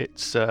trigger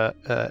its,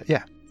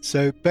 yeah.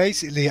 So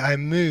basically I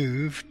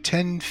move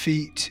 10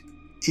 feet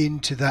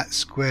into that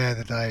square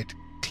that I'd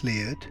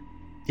cleared.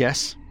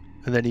 Yes.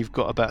 And then you've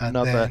got about and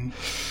another... then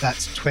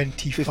that's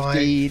 25...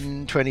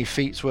 15, 20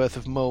 feet's worth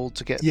of mould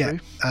to get through.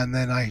 And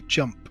then I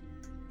jump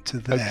to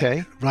there,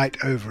 okay. Right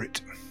over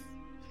it.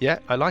 Yeah,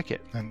 I like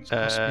it. And it's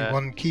possibly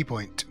 1 key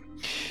point.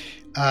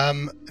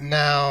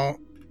 Now,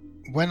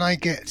 when I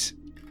get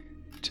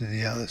to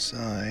the other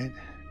side...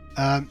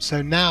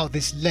 so now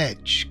this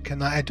ledge,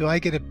 do I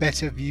get a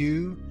better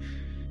view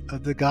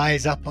of the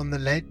guys up on the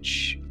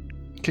ledge?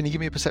 Can you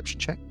give me a perception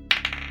check?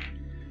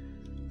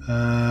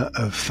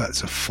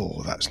 That's a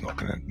 4. That's not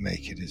going to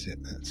make it, is it?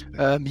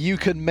 You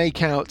can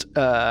make out,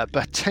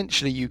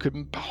 potentially you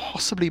could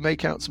possibly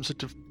make out some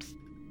sort of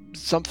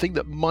something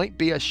that might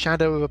be a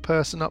shadow of a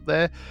person up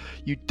there.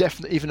 You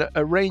definitely, even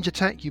a range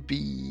attack, you'd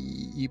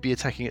be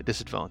attacking at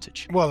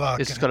disadvantage. Well, I'll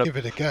give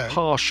it a go.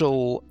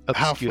 Partial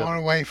obscure. How far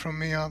away from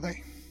me are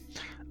they?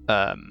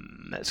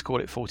 Let's call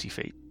it 40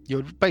 feet.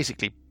 You're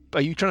basically... Are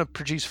you trying to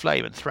produce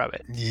flame and throw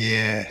it?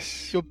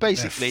 Yes. You're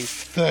basically...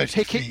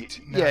 30 feet.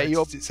 No, yeah,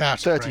 you're it's out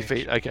 30 of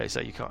feet. Okay, so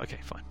you can't... Okay,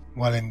 fine.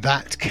 Well, in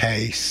that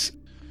case,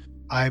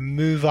 I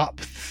move up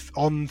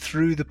on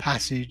through the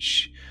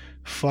passage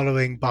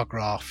following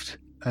Bugraft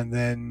and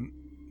then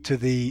to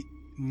the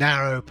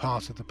narrow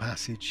part of the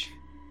passage.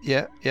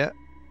 Yeah.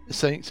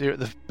 So you're at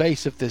the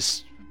base of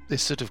this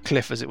sort of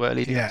cliff, as it were,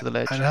 leading up to the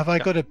ledge. And have I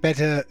got a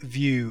better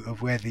view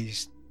of where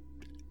these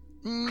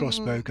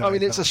crossbow guys I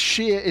mean, it's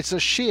a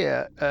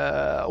sheer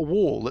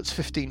wall that's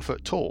 15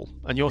 foot tall,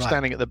 and you're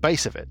standing at the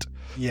base of it.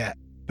 Yeah,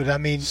 but I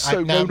mean, so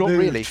I've now not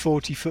moved really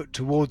 40 foot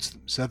towards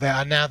them, so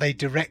are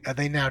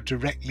they now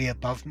directly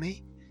above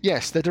me?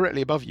 Yes, they're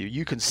directly above you.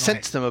 You can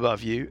sense them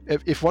above you.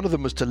 If one of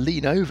them was to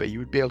lean over, you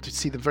would be able to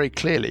see them very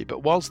clearly.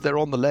 But whilst they're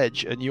on the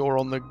ledge and you're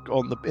in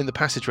the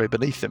passageway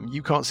beneath them,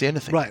 you can't see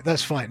anything. Right,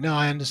 that's fine. No,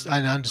 I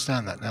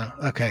understand that now.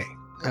 Okay.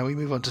 And we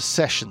move on to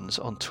Sessions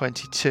on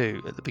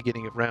 22 at the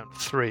beginning of round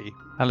 3.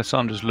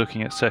 Alessandra's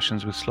looking at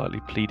Sessions with slightly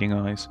pleading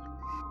eyes.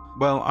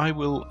 Well, I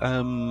will...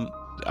 I'm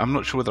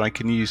not sure whether I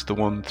can use the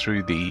one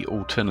through the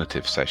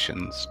alternative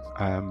sessions.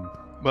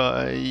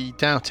 I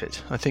doubt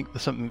it. I think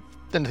there's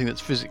anything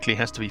that's physically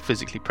has to be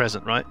physically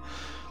present, right?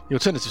 The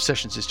alternative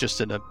sessions is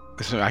just in a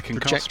So I can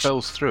cast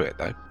spells through it,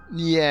 though.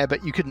 Yeah,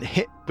 but you couldn't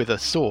hit with a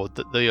sword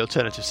that the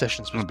alternative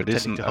sessions was But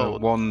pretending isn't to a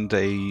hold.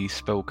 one-day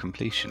spell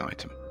completion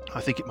item? I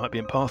think it might be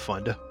in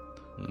Pathfinder.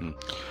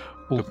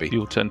 Or Could be. the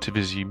alternative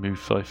is you move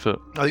 5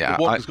 foot. I think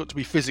the wand has got to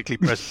be physically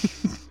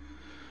present.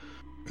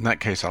 In that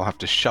case, I'll have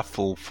to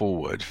shuffle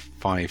forward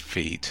 5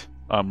 feet.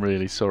 I'm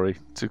really sorry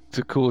to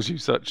cause you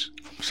such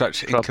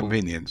trouble.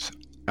 Inconvenience.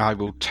 I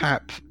will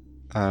tap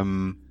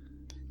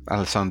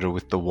Alessandra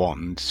with the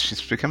wand.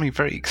 She's becoming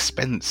very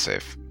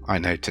expensive, I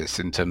notice,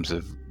 in terms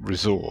of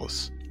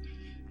resource.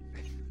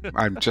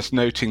 I'm just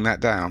noting that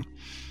down.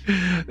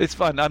 It's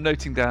fine. I'm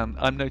noting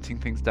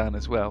things down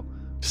as well.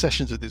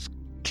 Sessions with his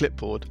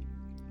clipboard.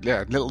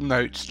 Yeah, little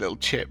notes, little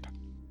chip.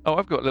 Oh,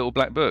 I've got a little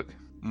black book.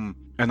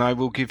 And I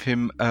will give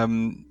him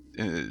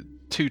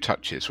 2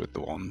 touches with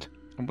the wand.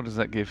 And what does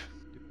that give?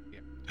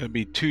 It'll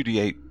be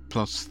 2d8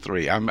 plus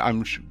 3.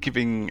 I'm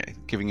giving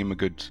him a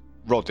good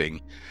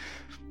rodding.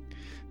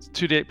 It's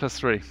 2d8 plus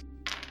 3.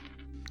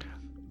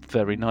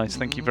 Very nice.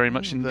 Thank you very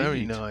much indeed.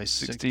 Very nice.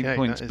 16 Okay,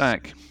 points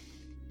back.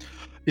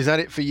 Is that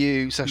it for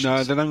you, Sessions?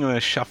 No, then I'm going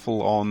to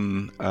shuffle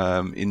on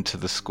into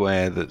the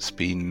square that's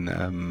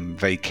been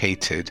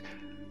vacated.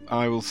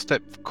 I will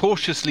step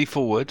cautiously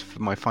forward for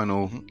my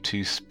final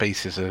 2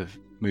 spaces of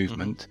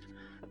movement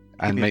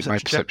and make my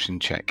perception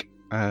check.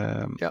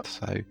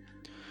 So,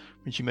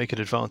 When you make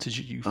an advantage,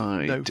 you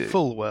I know do.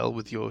 full well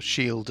with your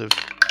shield of...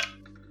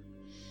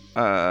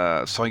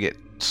 so I get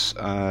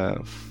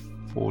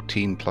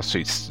 14 plus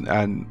 3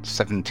 and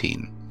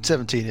 17.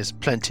 17 is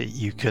plenty.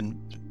 You can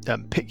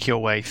pick your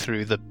way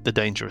through the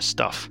dangerous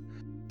stuff.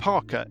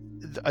 Parker,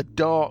 a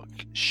dark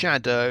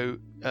shadow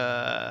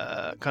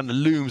kind of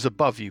looms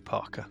above you,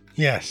 Parker.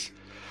 Yes.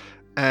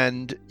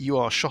 And you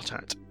are shot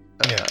at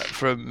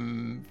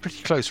from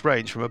pretty close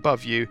range from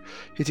above you.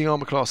 Hitting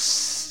armor class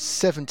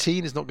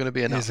 17 is not going to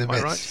be enough, Is a am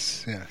I right?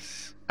 miss.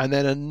 Yes. And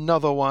then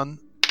another one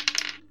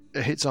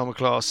hits armor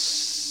class...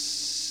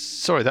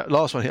 Sorry, that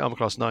last one hit armor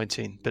class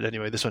 19. But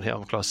anyway, this one hit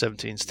armor class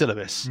 17. Still a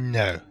miss.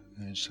 No,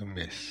 it's a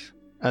miss.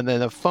 And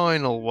then the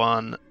final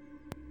one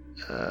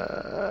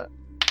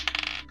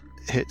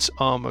hits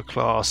armor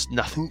class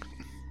nothing.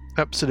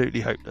 Absolutely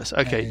hopeless.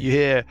 Okay, you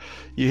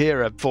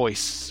hear a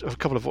voice,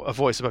 a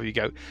voice above you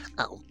go,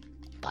 "Oh,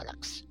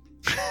 bollocks."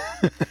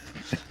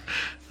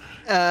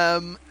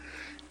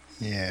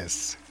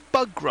 Yes.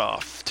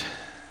 Bugraft.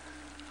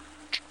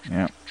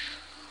 Yeah.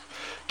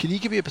 Can you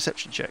give me a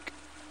perception check?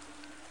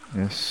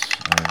 Yes,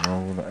 I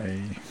roll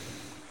a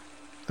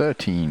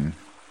 13.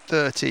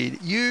 13.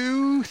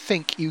 You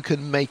think you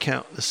can make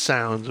out the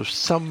sounds of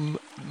some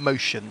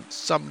motion,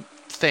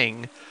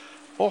 something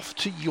off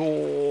to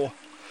your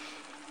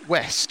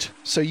west.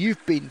 So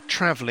you've been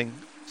travelling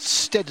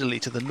steadily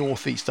to the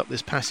northeast up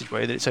this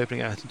passageway that it's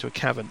opening out into a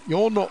cavern.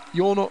 You're not.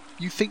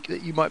 You think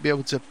that you might be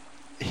able to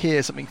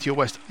hear something to your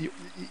west,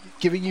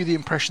 giving you the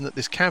impression that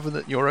this cavern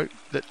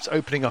that's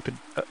opening up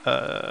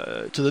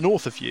to the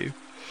north of you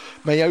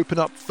may open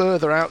up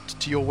further out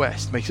to your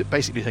west, makes it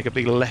basically take a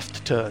big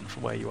left turn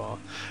from where you are.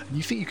 And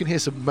you think you can hear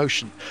some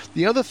motion.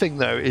 The other thing,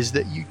 though, is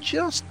that you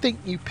just think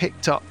you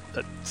picked up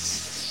the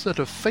sort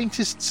of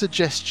faintest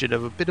suggestion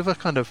of a bit of a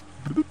kind of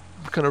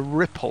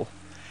ripple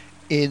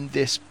in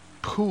this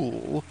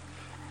pool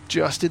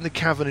just in the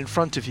cavern in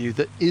front of you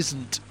that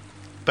isn't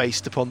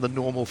based upon the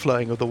normal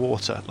flowing of the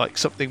water, like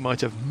something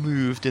might have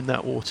moved in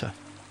that water.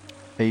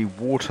 A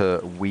water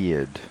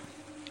weird.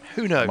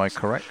 Who knows? Am I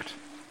correct?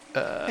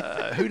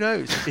 Who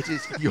knows? It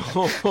is your...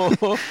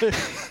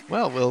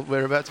 Well,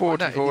 we're about to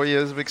find out. 44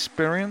 years of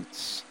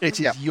experience. It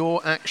is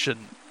your action.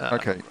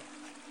 Okay.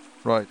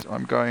 Right,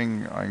 I'm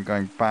going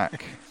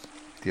back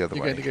the other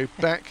You're way. going to go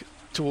back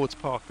towards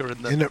Parker and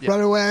then...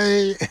 Run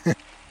away!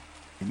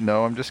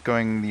 No, I'm just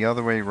going the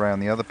other way around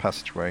the other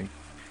passageway.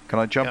 Can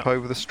I jump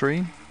over the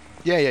stream?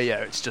 Yeah.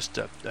 It's just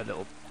a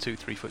little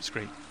 2-3 foot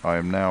screen. I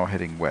am now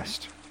heading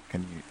west.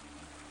 Can you...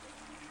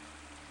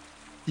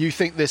 You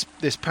think this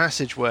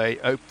passageway,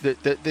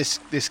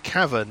 this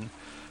cavern,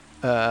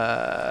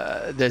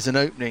 there's an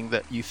opening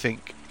that you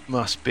think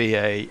must be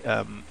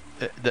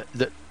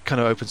that kind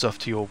of opens off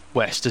to your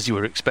west, as you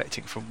were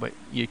expecting, from where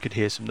you could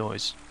hear some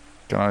noise.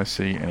 Can I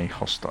see any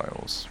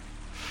hostiles?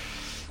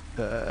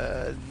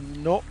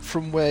 Not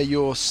from where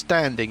you're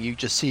standing. You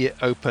just see it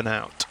open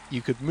out.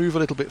 You could move a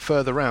little bit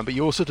further around, but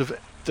you're sort of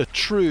the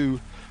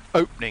true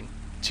opening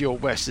to your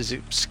west is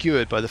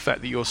obscured by the fact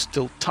that you're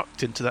still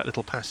tucked into that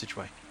little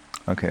passageway.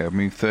 Okay, I've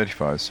moved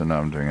 35, so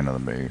now I'm doing another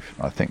move.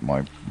 I think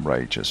my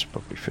rage is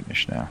probably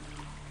finished now.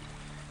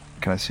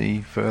 Can I see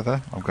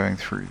further? I'm going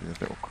through the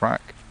little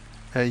crack.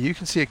 You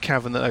can see a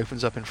cavern that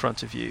opens up in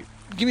front of you.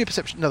 Give me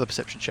another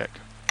perception check.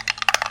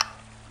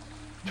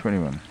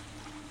 21.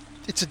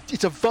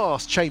 It's a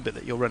vast chamber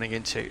that you're running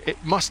into. It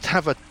must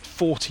have a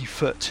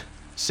 40-foot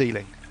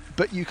ceiling.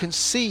 But you can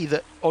see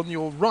that on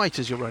your right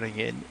as you're running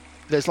in,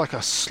 there's like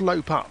a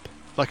slope up,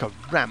 like a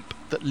ramp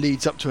that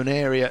leads up to an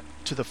area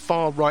to the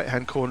far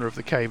right-hand corner of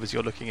the cave as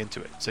you're looking into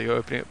it. So you're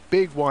opening a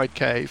big, wide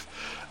cave,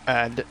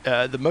 and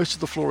the most of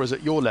the floor is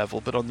at your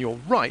level, but on your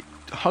right,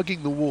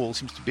 hugging the wall,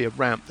 seems to be a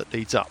ramp that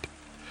leads up.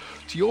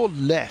 To your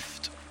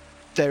left,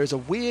 there is a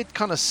weird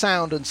kind of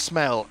sound and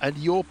smell, and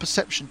your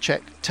perception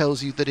check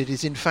tells you that it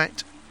is, in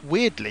fact,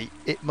 weirdly,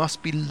 it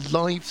must be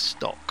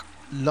livestock.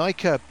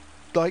 Like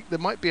there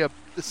might be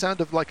the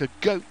sound of like a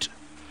goat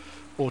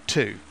or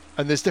two.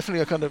 And there's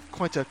definitely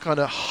quite a kind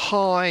of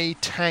high,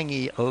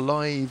 tangy,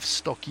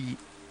 livestocky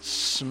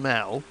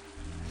smell.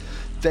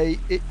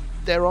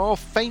 There are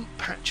faint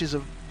patches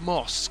of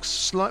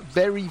moss,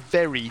 very,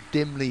 very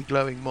dimly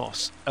glowing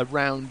moss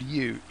around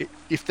you.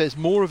 If there's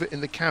more of it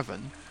in the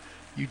cavern,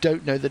 you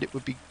don't know that it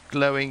would be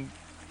glowing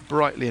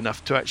brightly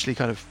enough to actually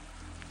kind of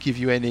give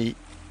you any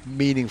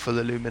meaningful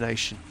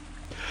illumination.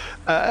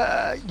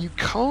 You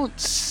can't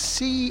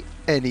see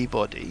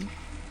anybody,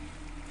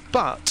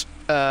 but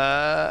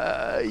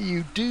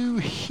you do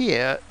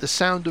hear the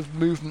sound of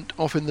movement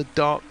off in the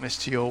darkness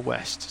to your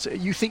west. So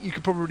you think you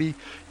could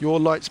your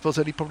light spell's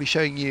only probably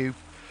showing you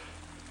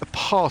a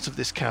part of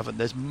this cavern.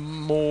 There's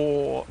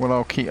more. Well,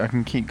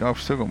 I've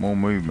still got more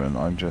movement.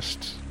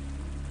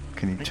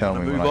 Can you tell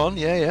me? Move on.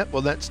 Yeah.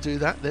 Well, let's do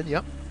that then.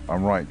 Yep.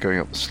 I'm going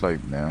up the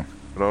slope now.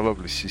 But I'll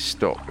obviously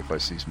stop if I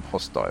see some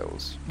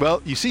hostiles.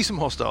 Well, you see some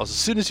hostiles. As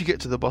soon as you get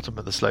to the bottom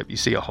of the slope, you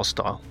see a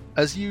hostile.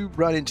 As you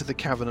run into the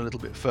cavern a little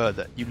bit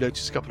further, you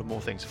notice a couple of more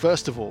things.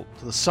 First of all,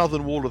 to the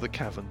southern wall of the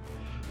cavern,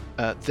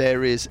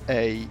 there is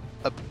a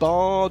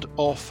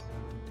barred-off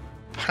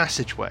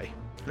passageway.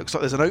 It looks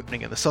like there's an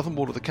opening in the southern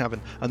wall of the cavern,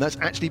 and that's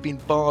actually been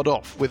barred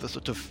off with a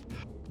sort of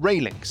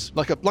railings,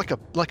 like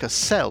a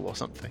cell or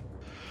something,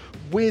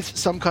 with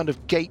some kind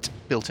of gate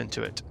built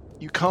into it.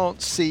 You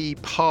can't see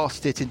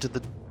past it into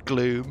the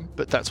gloom,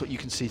 but that's what you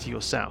can see to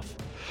your south.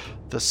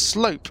 The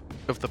slope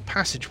of the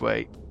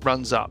passageway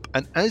runs up,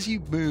 and as you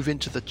move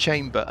into the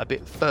chamber a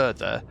bit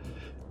further,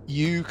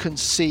 you can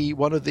see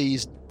one of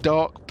these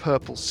dark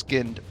purple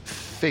skinned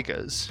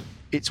figures.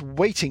 It's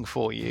waiting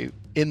for you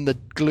in the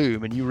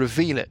gloom, and you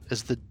reveal it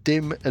as the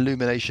dim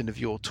illumination of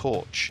your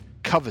torch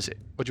covers it.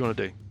 What do you want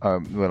to do?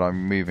 Well,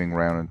 I'm moving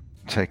around and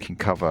taking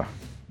cover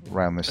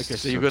around this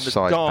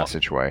side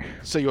passageway.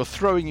 So you're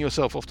throwing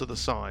yourself off to the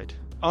side.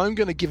 I'm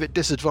going to give it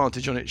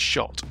disadvantage on its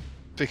shot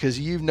because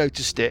you've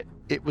noticed it.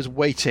 It was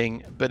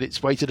waiting, but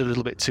it's waited a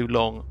little bit too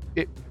long.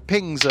 It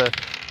pings a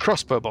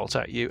crossbow bolt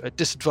at you at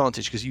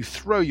disadvantage because you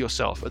throw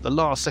yourself at the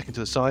last second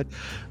to the side,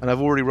 and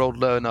I've already rolled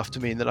low enough to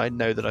mean that I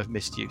know that I've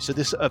missed you. So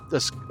this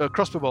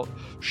crossbow bolt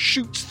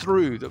shoots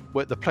through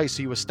the place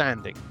you were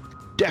standing.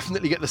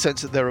 Definitely get the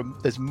sense that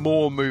there's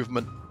more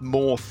movement,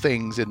 more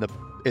things in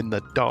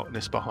the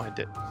darkness behind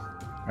it.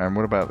 And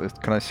what about this?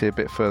 Can I see a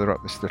bit further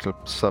up this little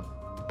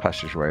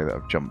passageway that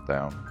I've jumped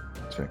down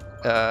to?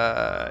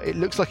 It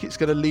looks like it's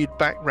going to lead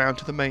back round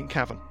to the main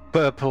cavern.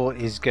 Purple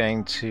is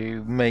going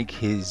to make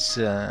his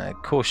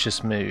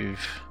cautious move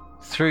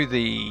through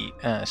the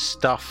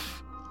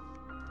stuff.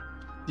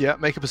 Yeah,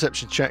 make a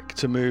perception check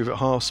to move at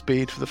half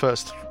speed for the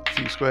first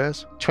few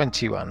squares.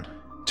 21,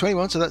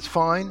 so that's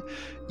fine.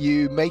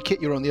 You make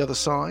it, you're on the other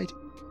side.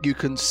 You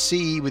can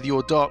see with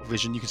your dark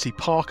vision, you can see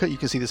Parker, you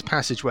can see this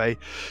passageway,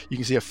 you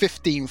can see a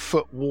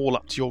 15-foot wall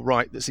up to your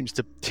right that seems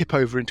to tip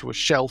over into a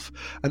shelf,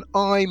 and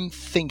I'm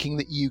thinking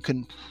that you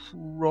can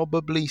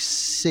probably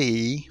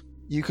see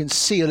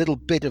a little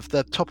bit of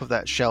the top of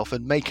that shelf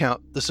and make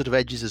out the sort of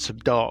edges of some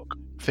dark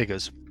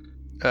figures.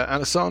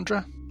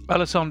 Alessandra?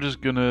 Alessandra's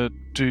going to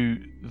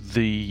do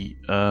the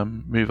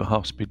move at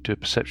half speed, do a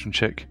perception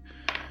check.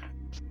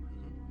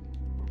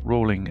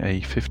 Rolling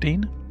a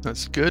 15.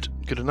 That's good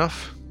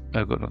enough.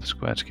 I've got another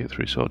square to get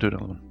through, so I'll do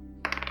another one.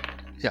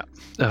 Yeah.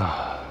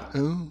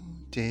 Oh,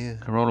 dear.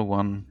 I roll a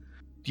 1.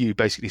 You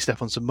basically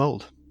step on some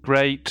mould.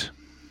 Great.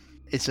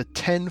 It's a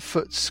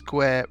 10-foot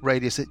square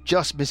radius. It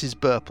just misses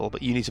Burple,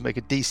 but you need to make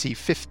a DC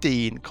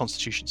 15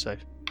 Constitution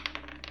save.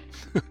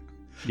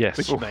 Yes.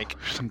 Which you make.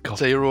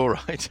 So you're all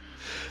right.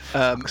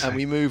 And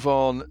we move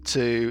on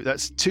to...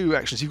 That's 2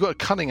 actions. You've got a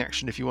cunning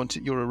action if you want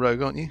it. You're a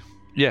rogue, aren't you?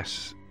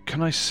 Yes.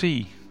 Can I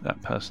see that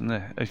person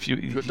there?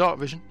 You've got dark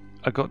vision.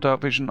 I got dark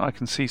vision. I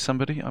can see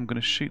somebody. I'm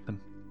going to shoot them.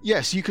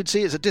 Yes, you could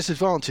see it's a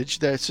disadvantage.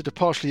 They're sort of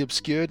partially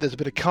obscured. There's a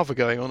bit of cover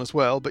going on as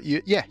well. But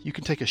you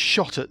can take a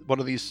shot at one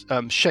of these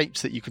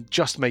shapes that you can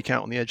just make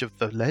out on the edge of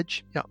the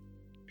ledge. Yeah.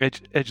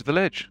 Edge of the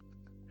ledge?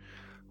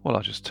 Well,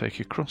 I'll just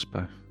take a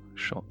crossbow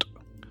shot.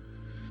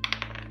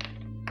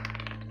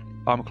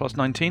 Armor class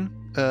 19.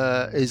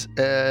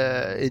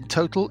 In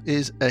total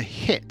is a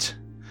hit.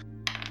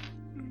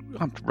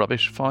 I'm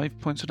rubbish. 5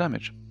 points of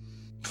damage.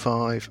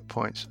 5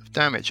 points of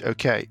damage.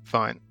 Okay,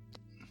 fine.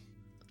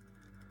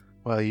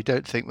 Well, you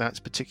don't think that's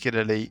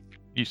particularly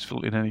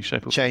useful in any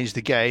shape or change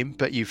the game,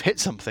 but you've hit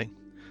something.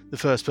 The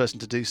first person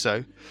to do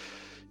so.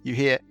 You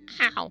hear,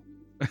 ow.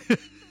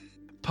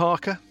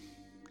 Parker?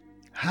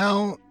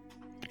 How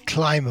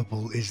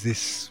climbable is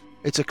this?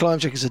 It's a climb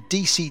check. It's a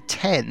DC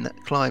 10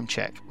 climb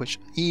check, which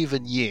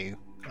even you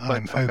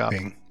I'm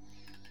hoping.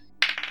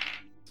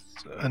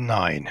 A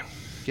 9.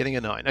 Getting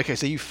a 9. Okay,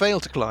 so you fail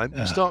to climb.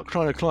 You start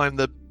trying to climb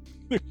the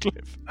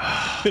cliff.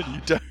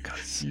 And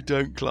you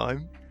don't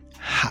climb.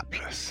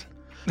 Hapless.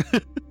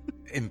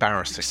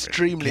 Embarrassing.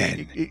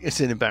 Extremely.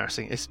 It's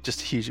embarrassing. It's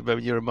just huge.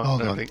 But you're a monk.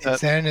 Hold and on. everything.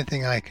 Is there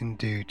anything I can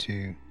do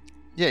to...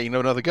 Yeah, you can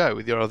have another go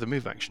with your other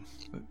move action.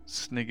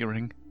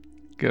 Sniggering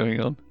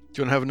going on. Do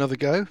you want to have another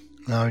go?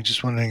 No, I'm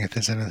just wondering if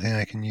there's anything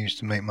I can use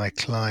to make my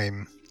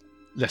climb...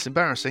 Less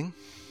embarrassing.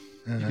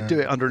 You can do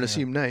it under an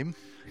assumed name.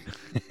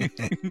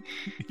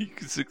 You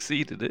can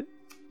succeed at it.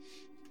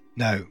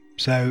 No.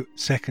 So,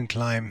 second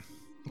climb.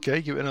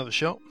 Okay, give it another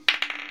shot.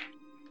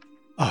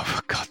 Oh,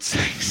 for God's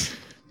sakes.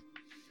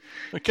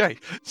 Okay,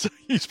 so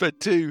you have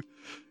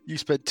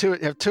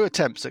two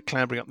attempts at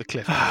clambering up the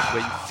cliff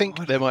where you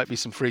think there might be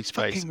some free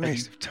space. Fucking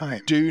waste of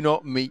time. Do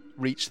not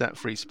reach that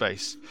free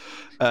space.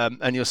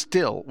 And you're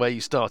still where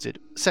you started.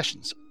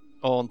 Sessions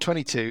on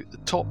 22, the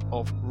top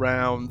of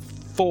round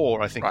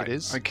 4, I think it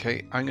is.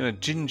 Okay, I'm going to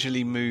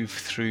gingerly move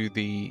through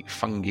the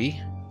fungi.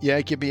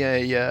 Yeah, give me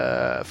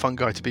a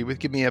fungi to be with.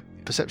 Give me a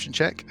perception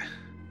check.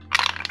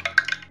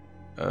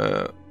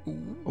 12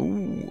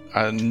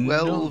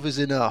 is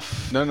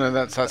enough. No,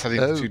 that's adding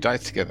the 2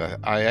 dice together.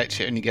 I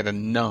actually only get a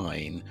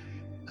 9.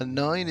 A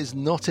 9 is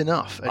not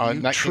enough.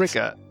 And you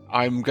trigger.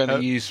 I'm going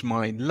to use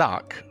my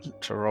luck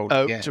to roll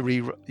again. To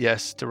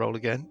roll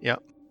again. Yeah.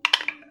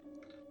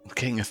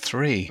 Getting a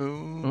 3.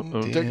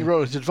 Don't you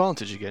roll at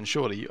advantage again?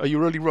 Surely. Are you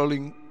really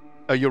rolling?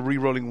 You're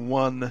re-rolling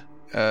one.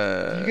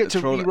 You get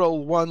to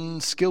re-roll one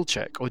skill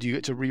check, or do you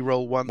get to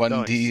re-roll one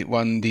dice?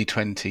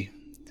 1d20.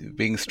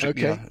 Being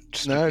strictly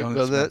honest,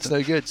 that's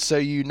no good. So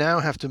you now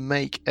have to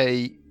make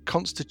a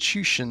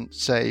Constitution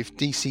save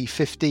DC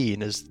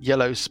 15 as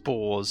yellow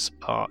spores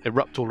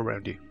erupt all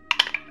around you.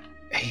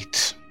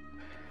 8.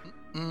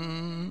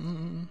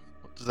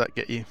 What does that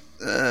get you?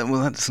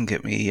 Well, that doesn't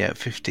get me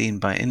 15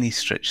 by any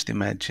stretch of the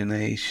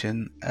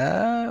imagination.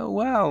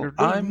 Well,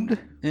 I'm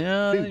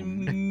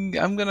going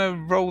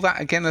to roll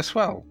that again as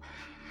well.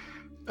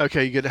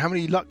 Okay, good. How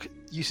many luck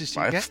uses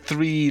do you I get? have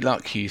 3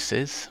 luck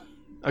uses.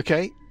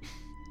 Okay.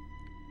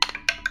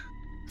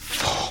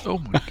 Oh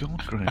my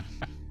God, Graham.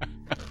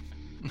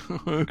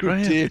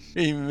 Graham. Dear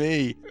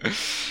me.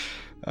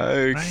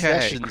 Okay.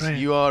 Sessions,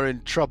 you are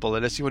in trouble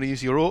unless you want to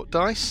use your Ort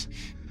dice.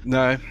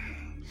 No.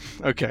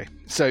 Okay,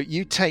 so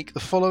you take the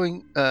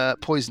following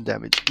poison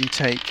damage. You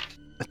take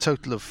a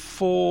total of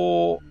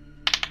 4.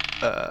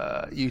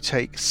 You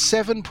take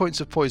 7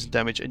 points of poison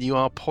damage, and you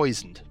are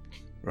poisoned.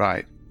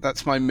 Right,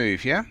 that's my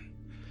move, yeah?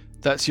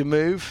 That's your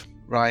move.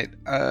 Right,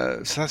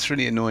 so that's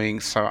really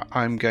annoying. So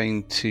I'm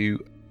going to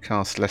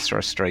cast Lesser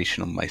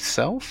Restoration on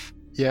myself.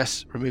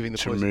 Yes, removing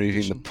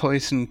the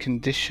poison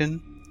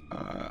condition.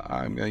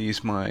 I'm going to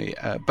use my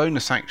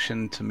bonus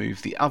action to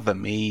move the other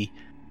me,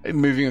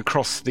 moving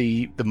across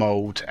the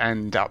mould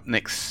and up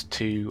next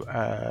to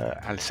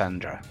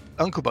Alessandra.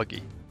 Uncle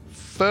Buggy,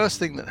 first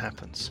thing that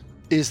happens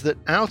is that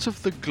out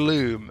of the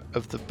gloom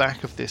of the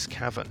back of this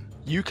cavern,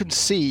 you can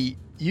see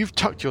you've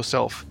tucked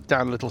yourself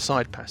down a little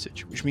side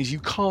passage, which means you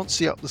can't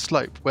see up the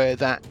slope where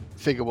that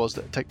figure was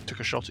that took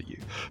a shot at you.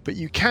 But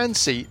you can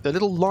see the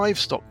little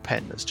livestock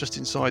pen that's just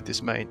inside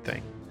this main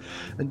thing.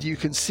 And you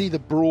can see the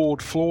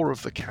broad floor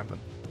of the cavern.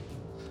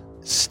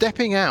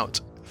 Stepping out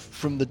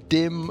from the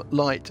dim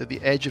light at the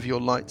edge of your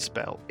light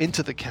spell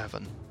into the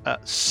cavern,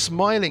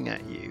 smiling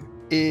at you,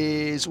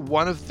 is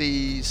one of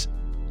these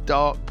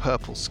dark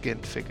purple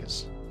skinned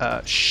figures.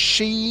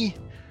 She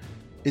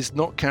is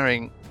not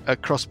carrying a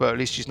crossbow, at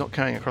least she's not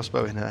carrying a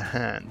crossbow in her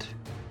hand.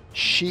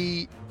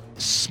 She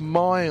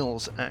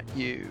smiles at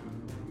you,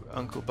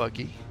 Uncle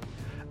Buggy,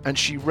 and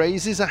she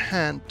raises a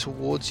hand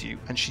towards you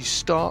and she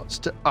starts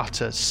to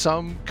utter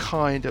some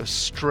kind of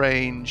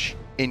strange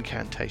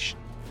incantation.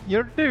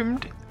 You're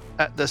doomed.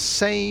 At the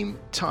same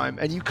time,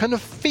 and you kind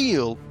of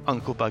feel,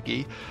 Uncle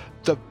Buggy,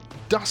 the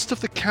dust of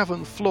the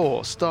cavern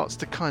floor starts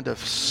to kind of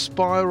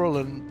spiral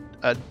and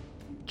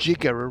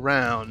jigger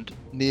around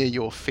near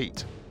your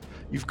feet.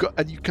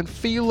 And you can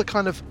feel the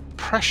kind of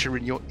pressure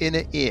in your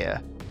inner ear,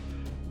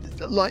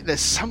 like there's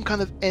some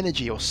kind of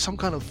energy or some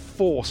kind of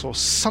force or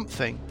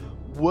something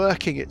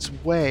working its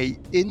way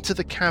into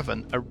the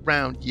cavern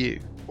around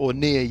you or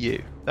near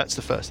you. That's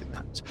the first thing that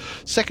happens.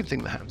 Second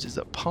thing that happens is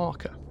that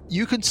Parker,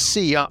 you can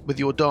see up with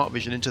your dark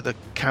vision into the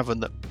cavern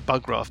that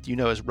Bugraft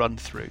has run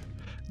through.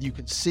 You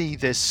can see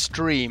this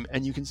stream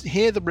and you can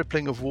hear the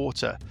rippling of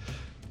water.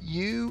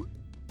 You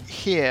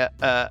hear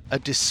a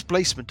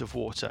displacement of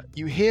water.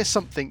 You hear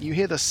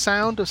the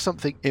sound of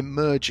something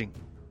emerging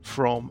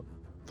from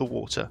the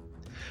water,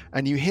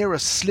 and you hear a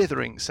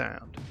slithering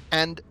sound,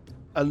 and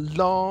a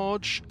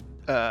large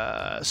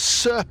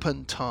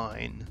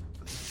serpentine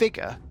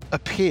figure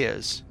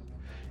appears.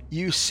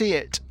 You see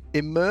it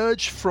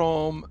emerge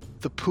from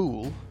the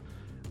pool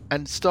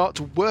and start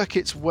to work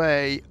its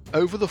way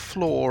over the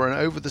floor and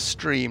over the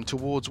stream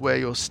towards where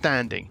you're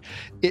standing.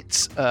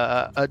 It's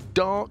a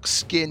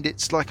dark-skinned,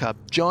 it's like a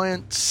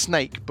giant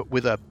snake, but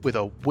with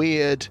a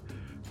weird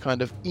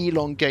kind of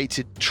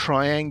elongated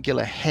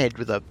triangular head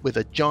with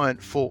a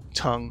giant forked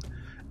tongue,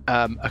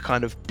 a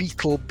kind of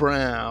beetle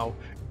brow,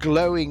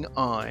 glowing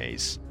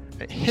eyes.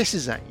 It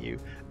hisses at you,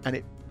 and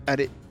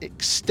it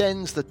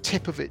extends the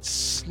tip of its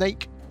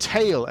snake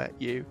tail at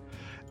you,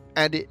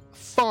 and it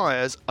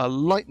fires a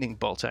lightning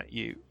bolt at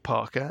you,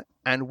 Parker.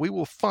 And we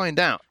will find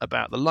out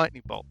about the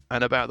lightning bolt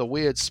and about the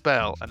weird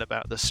spell and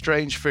about the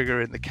strange figure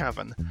in the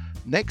cavern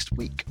next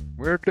week.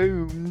 We're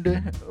doomed.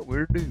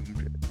 We're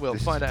doomed. We'll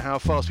find out how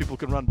fast people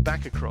can run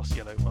back across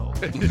Yellow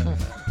Mold. And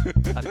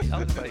the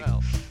other thing.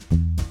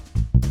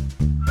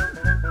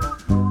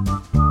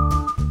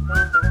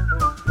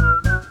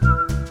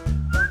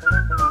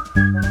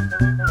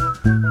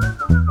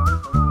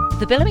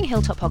 The Billowing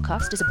Hilltop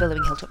podcast is a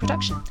Billowing Hilltop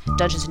production.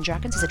 Dungeons &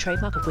 Dragons is a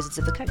trademark of Wizards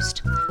of the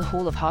Coast. The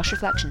Hall of Harsh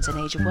Reflections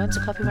and Age of Worms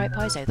are copyright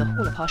Paizo. The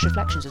Hall of Harsh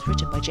Reflections was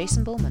written by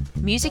Jason Bullman.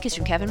 Music is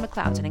from Kevin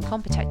MacLeod and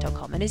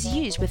Incompetech.com and is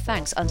used with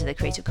thanks under the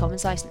Creative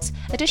Commons license.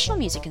 Additional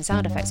music and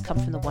sound effects come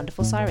from the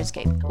wonderful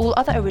Sirenscape. All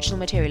other original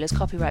material is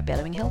copyright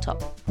Billowing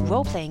Hilltop.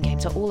 Role-playing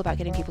games are all about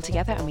getting people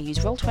together, and we use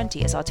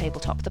Roll20 as our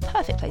tabletop, the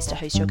perfect place to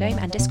host your game,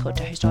 and Discord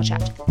to host our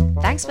chat.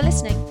 Thanks for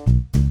listening.